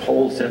in the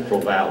whole Central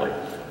Valley.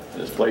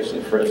 This place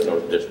in Fresno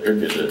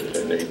distributes it,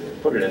 and they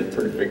put it in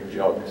pretty big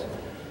jugs.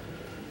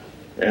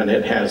 And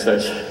it has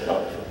this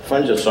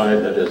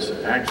fungicide that is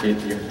actually,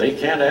 they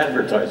can't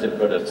advertise it,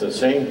 but it's the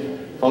same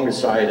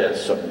fungicide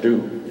as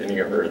Subdue. Any of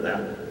you heard of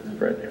that?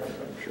 Right,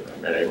 I'm sure.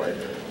 Anyway,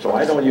 so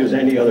I don't use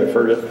any other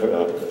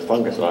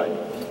fungicide,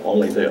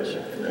 only this.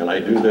 And I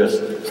do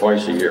this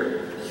twice a year.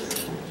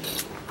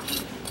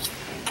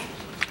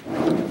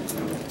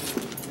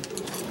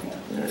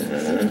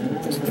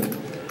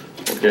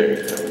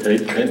 Okay,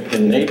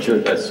 in nature,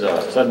 this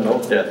sudden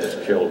oak death has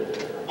killed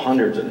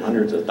hundreds and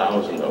hundreds of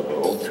thousands of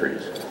oak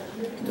trees.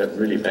 That's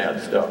really bad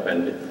stuff,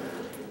 and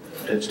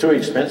it's too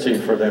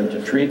expensive for them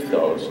to treat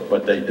those,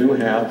 but they do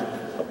have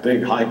a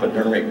big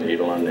hypodermic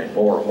needle, and they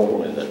bore a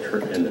hole in the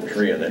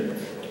tree and then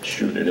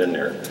shoot it in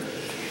there.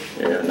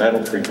 And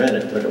that'll prevent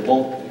it, but it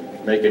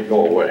won't make it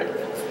go away.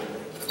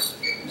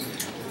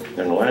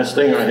 And the last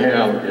thing I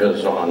have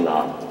is on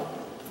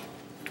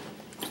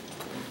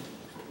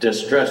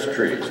distressed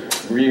trees,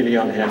 really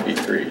unhappy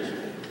trees.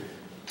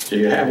 So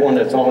you have one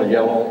that's all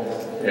yellow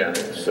and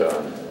it's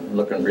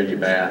looking really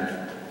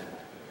bad.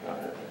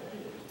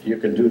 You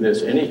can do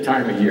this any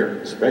time of year,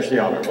 especially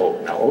on an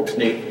oak. Now oaks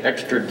need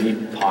extra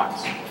deep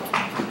pots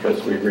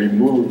because we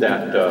removed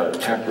that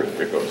taproot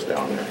that goes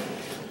down there.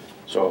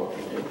 So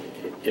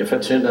if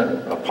it's in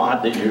a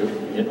pot that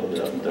you know,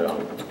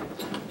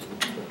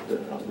 the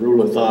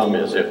rule of thumb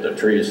is if the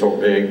tree is so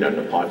big, then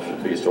the pot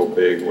should be so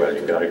big, well,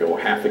 you've got to go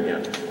half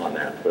again on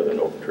that with an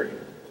oak tree,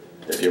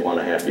 if you want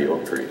a happy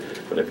oak tree.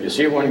 But if you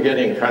see one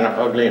getting kind of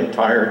ugly and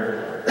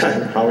tired,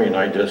 Howie and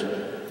I just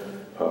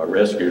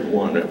rescued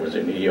one that was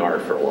in ER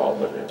for a while,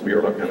 but we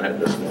were looking at it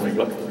this morning,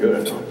 looking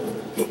good.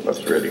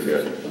 Looks really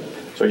good.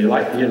 So you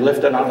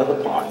lift it out of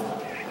the pot,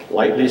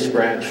 lightly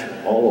scratch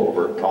all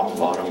over, top,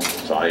 bottom,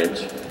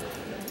 sides,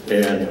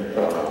 and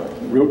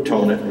root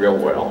tone it real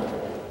well.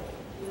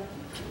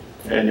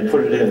 And you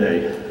put it in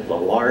a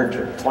large,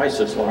 twice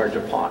as large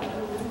a pot,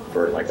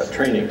 for like a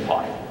training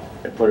pot.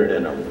 And put it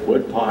in a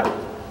wood pot,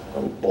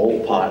 a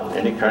bowl pot,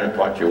 any kind of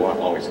pot you want,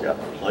 as long as it's got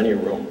plenty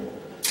of room.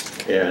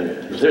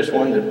 And this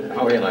one that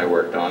Howie and I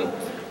worked on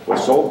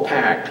was so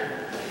packed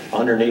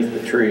underneath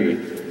the tree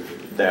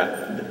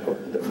that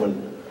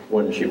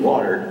when she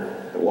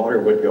watered, the water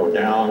would go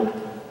down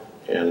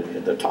and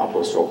the top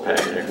was so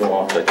packed and it'd go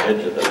off the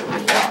edge of the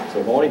pot.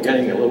 So I'm only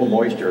getting a little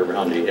moisture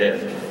around the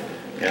edge.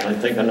 And I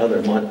think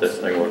another month this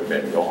thing would have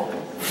been gone.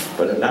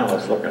 But now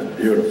it's looking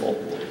beautiful.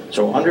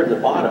 So under the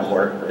bottom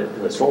where it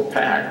was so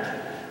packed,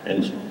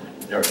 and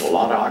there's a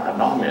lot of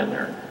akadama in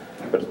there,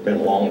 but it's been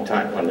a long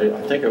time. I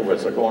think it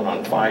was going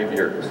on 5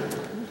 years.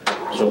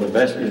 So the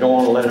best, you don't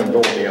want to let them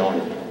go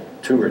beyond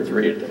 2 or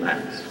 3 at the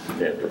max.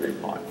 You have to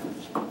repot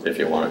if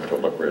you want it to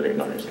look really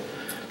nice.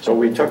 So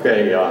we took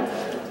a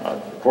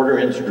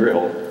 1/4-inch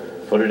drill,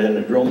 put it in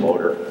the drill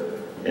motor,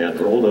 and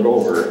rolled it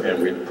over,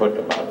 and we put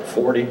about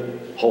 40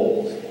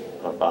 holes,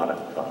 about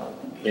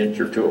an inch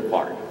or 2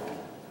 apart.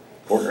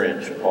 1/4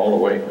 inch all the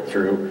way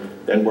through.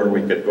 Then where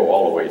we could go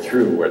all the way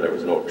through, where there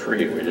was no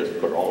tree, we just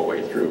put all the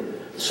way through.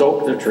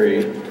 Soak the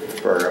tree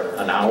for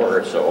an hour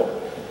or so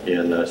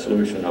in a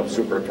solution of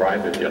Super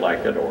Thrive, if you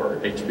like it, or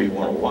HB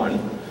 101,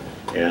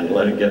 and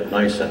let it get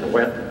nice and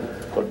wet.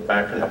 Put it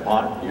back in the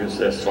pot, use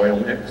this soil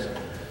mix,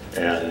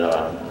 and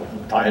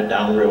tie it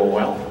down real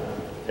well.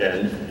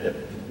 And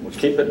we'll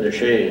keep it in the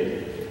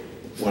shade.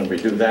 When we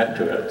do that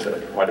to it,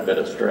 it's quite a bit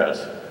of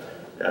stress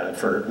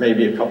for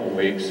maybe a couple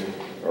weeks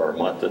or a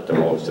month at the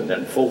most, and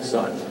then full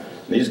sun.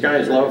 And these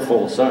guys love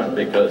full sun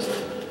because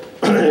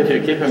if you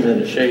keep them in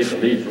the shade, the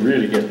leaves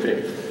really get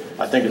big.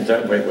 I think it's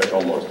that way with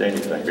almost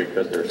anything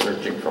because they're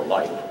searching for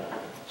light.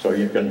 So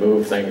you can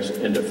move things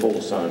into full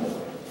sun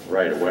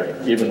right away.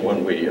 Even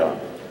when we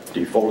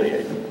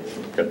defoliate them,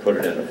 you can put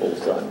it in the full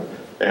sun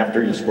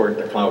after you squirt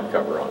the cloud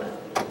cover on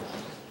it.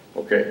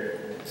 Okay,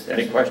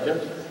 any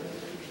questions?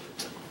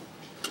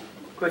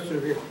 Question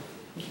over here.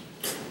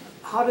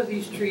 How do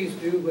these trees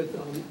do with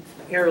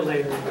air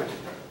layering?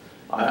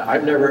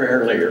 I've never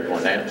air layered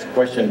one. That's the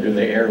question, do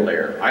they air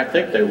layer? I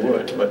think they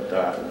would, but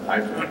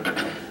I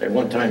at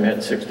one time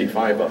had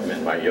 65 of them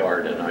in my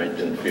yard and I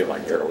didn't feel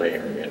like air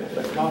layering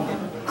anything.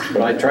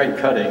 But I tried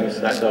cuttings,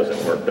 that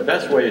doesn't work. The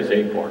best way is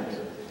acorns.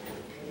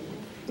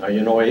 Now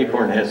you know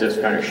acorn has this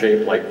kind of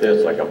shape like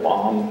this, like a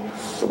bomb.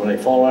 So when they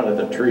fall out of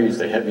the trees,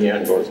 the heavy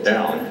end goes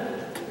down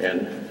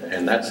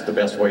and that's the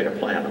best way to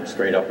plant them,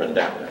 straight up and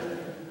down.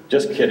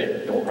 Just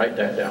kidding, don't write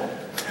that down.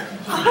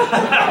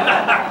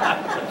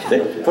 They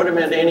put them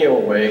in any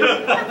old way,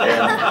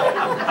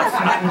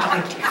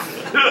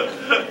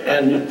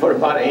 and you put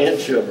about an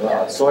inch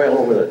of soil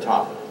over the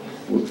top.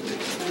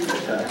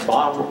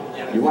 Bob,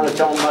 you want to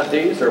tell them about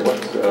these, or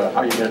what's, how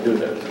are you going to do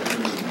this?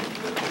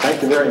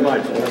 Thank you very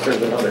much, unless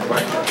there's another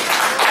question.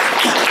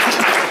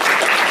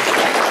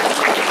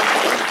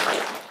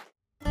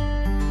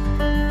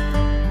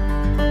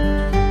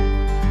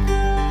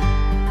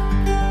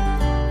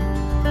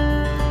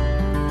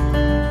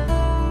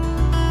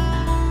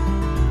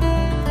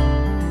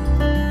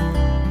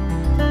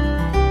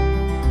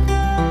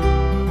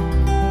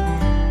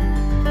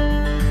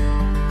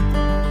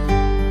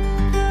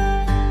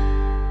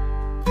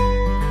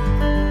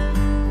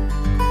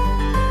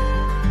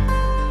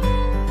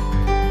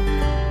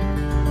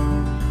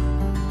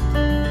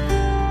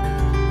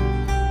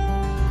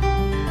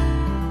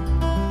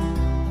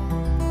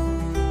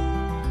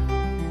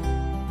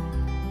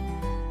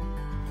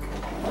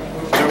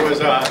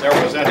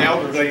 There was an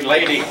elderly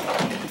lady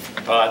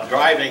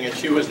driving, and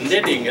she was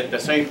knitting at the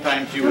same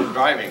time she was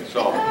driving.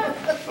 So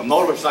a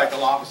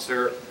motorcycle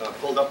officer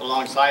pulled up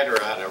alongside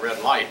her at a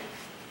red light,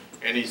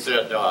 and he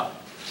said,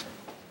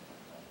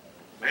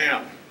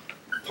 "Ma'am,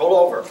 pull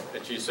over."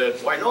 And she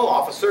said, "Why no,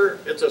 officer,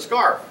 it's a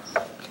scarf."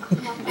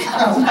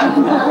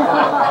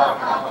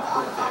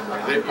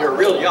 You're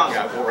real young,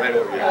 I'll go right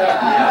over here.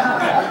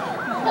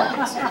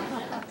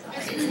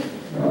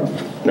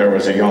 There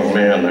was a young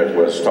man that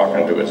was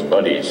talking to his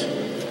buddies,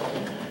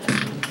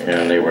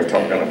 and they were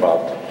talking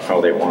about how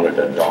they wanted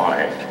to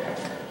die.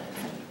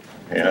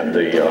 And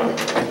the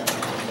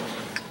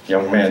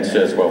young man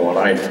says, "Well, when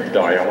I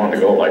die, I want to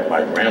go like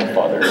my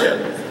grandfather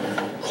did,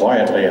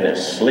 quietly in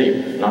his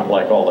sleep, not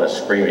like all the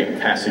screaming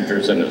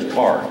passengers in his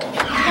car."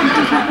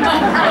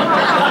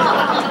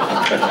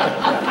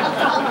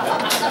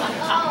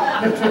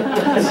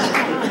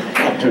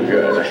 Not too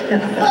good.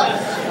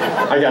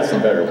 I got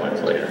some better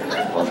ones later.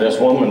 Well, this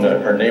woman,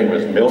 her name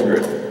was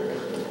Mildred,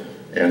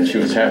 and she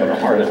was having a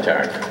heart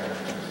attack.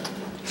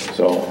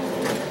 So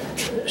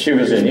she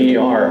was in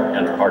ER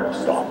and her heart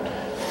stopped.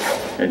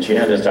 And she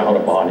had this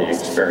out-of-body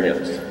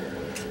experience.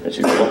 And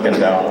she was looking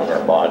down on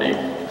her body,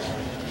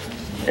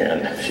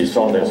 and she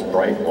saw this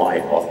bright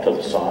light off to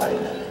the side.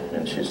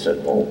 And she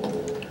said, "Oh,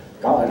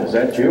 God, is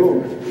that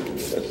you?" I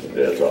said,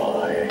 "It's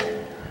I."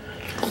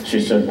 She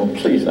said, "Well,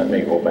 please let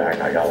me go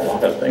back. I got a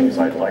lot of things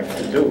I'd like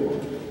to do."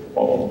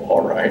 "Oh,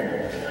 all right."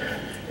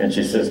 And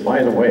she says,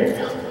 "By the way,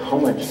 how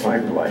much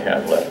time do I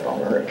have left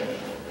on Earth?"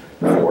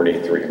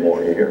 43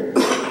 more years.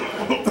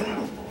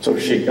 So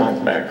she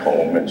got back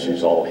home and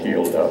she's all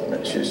healed up,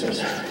 and she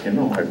says, "You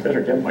know, I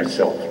better get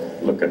myself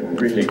looking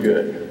really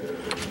good."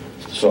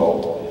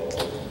 So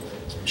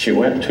she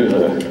went to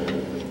the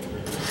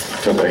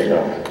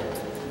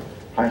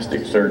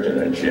plastic surgeon,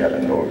 and she had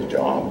a nose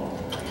job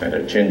and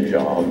a chin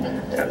job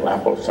and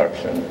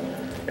liposuction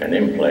and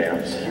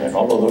implants and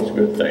all of those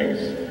good things.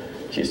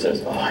 She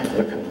says, "Oh, I'm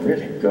looking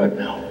really good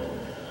now."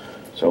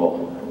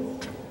 So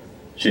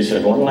she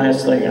said, "One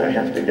last thing, I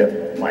have to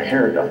get my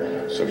hair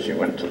done." So she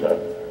went to the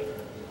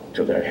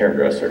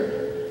hairdresser,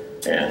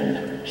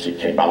 and she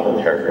came out of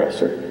the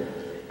hairdresser,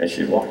 and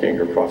she's walking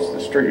across the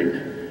street,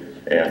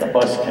 and a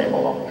bus came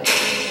along,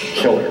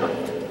 killed her.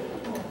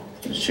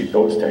 And she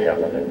goes to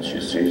heaven, and she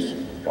sees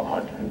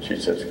God, and she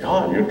says,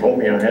 "God, you told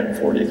me I had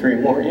 43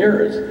 more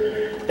years."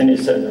 And he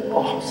said,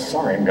 "Oh,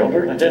 sorry,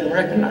 Mildred, I didn't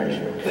recognize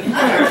you."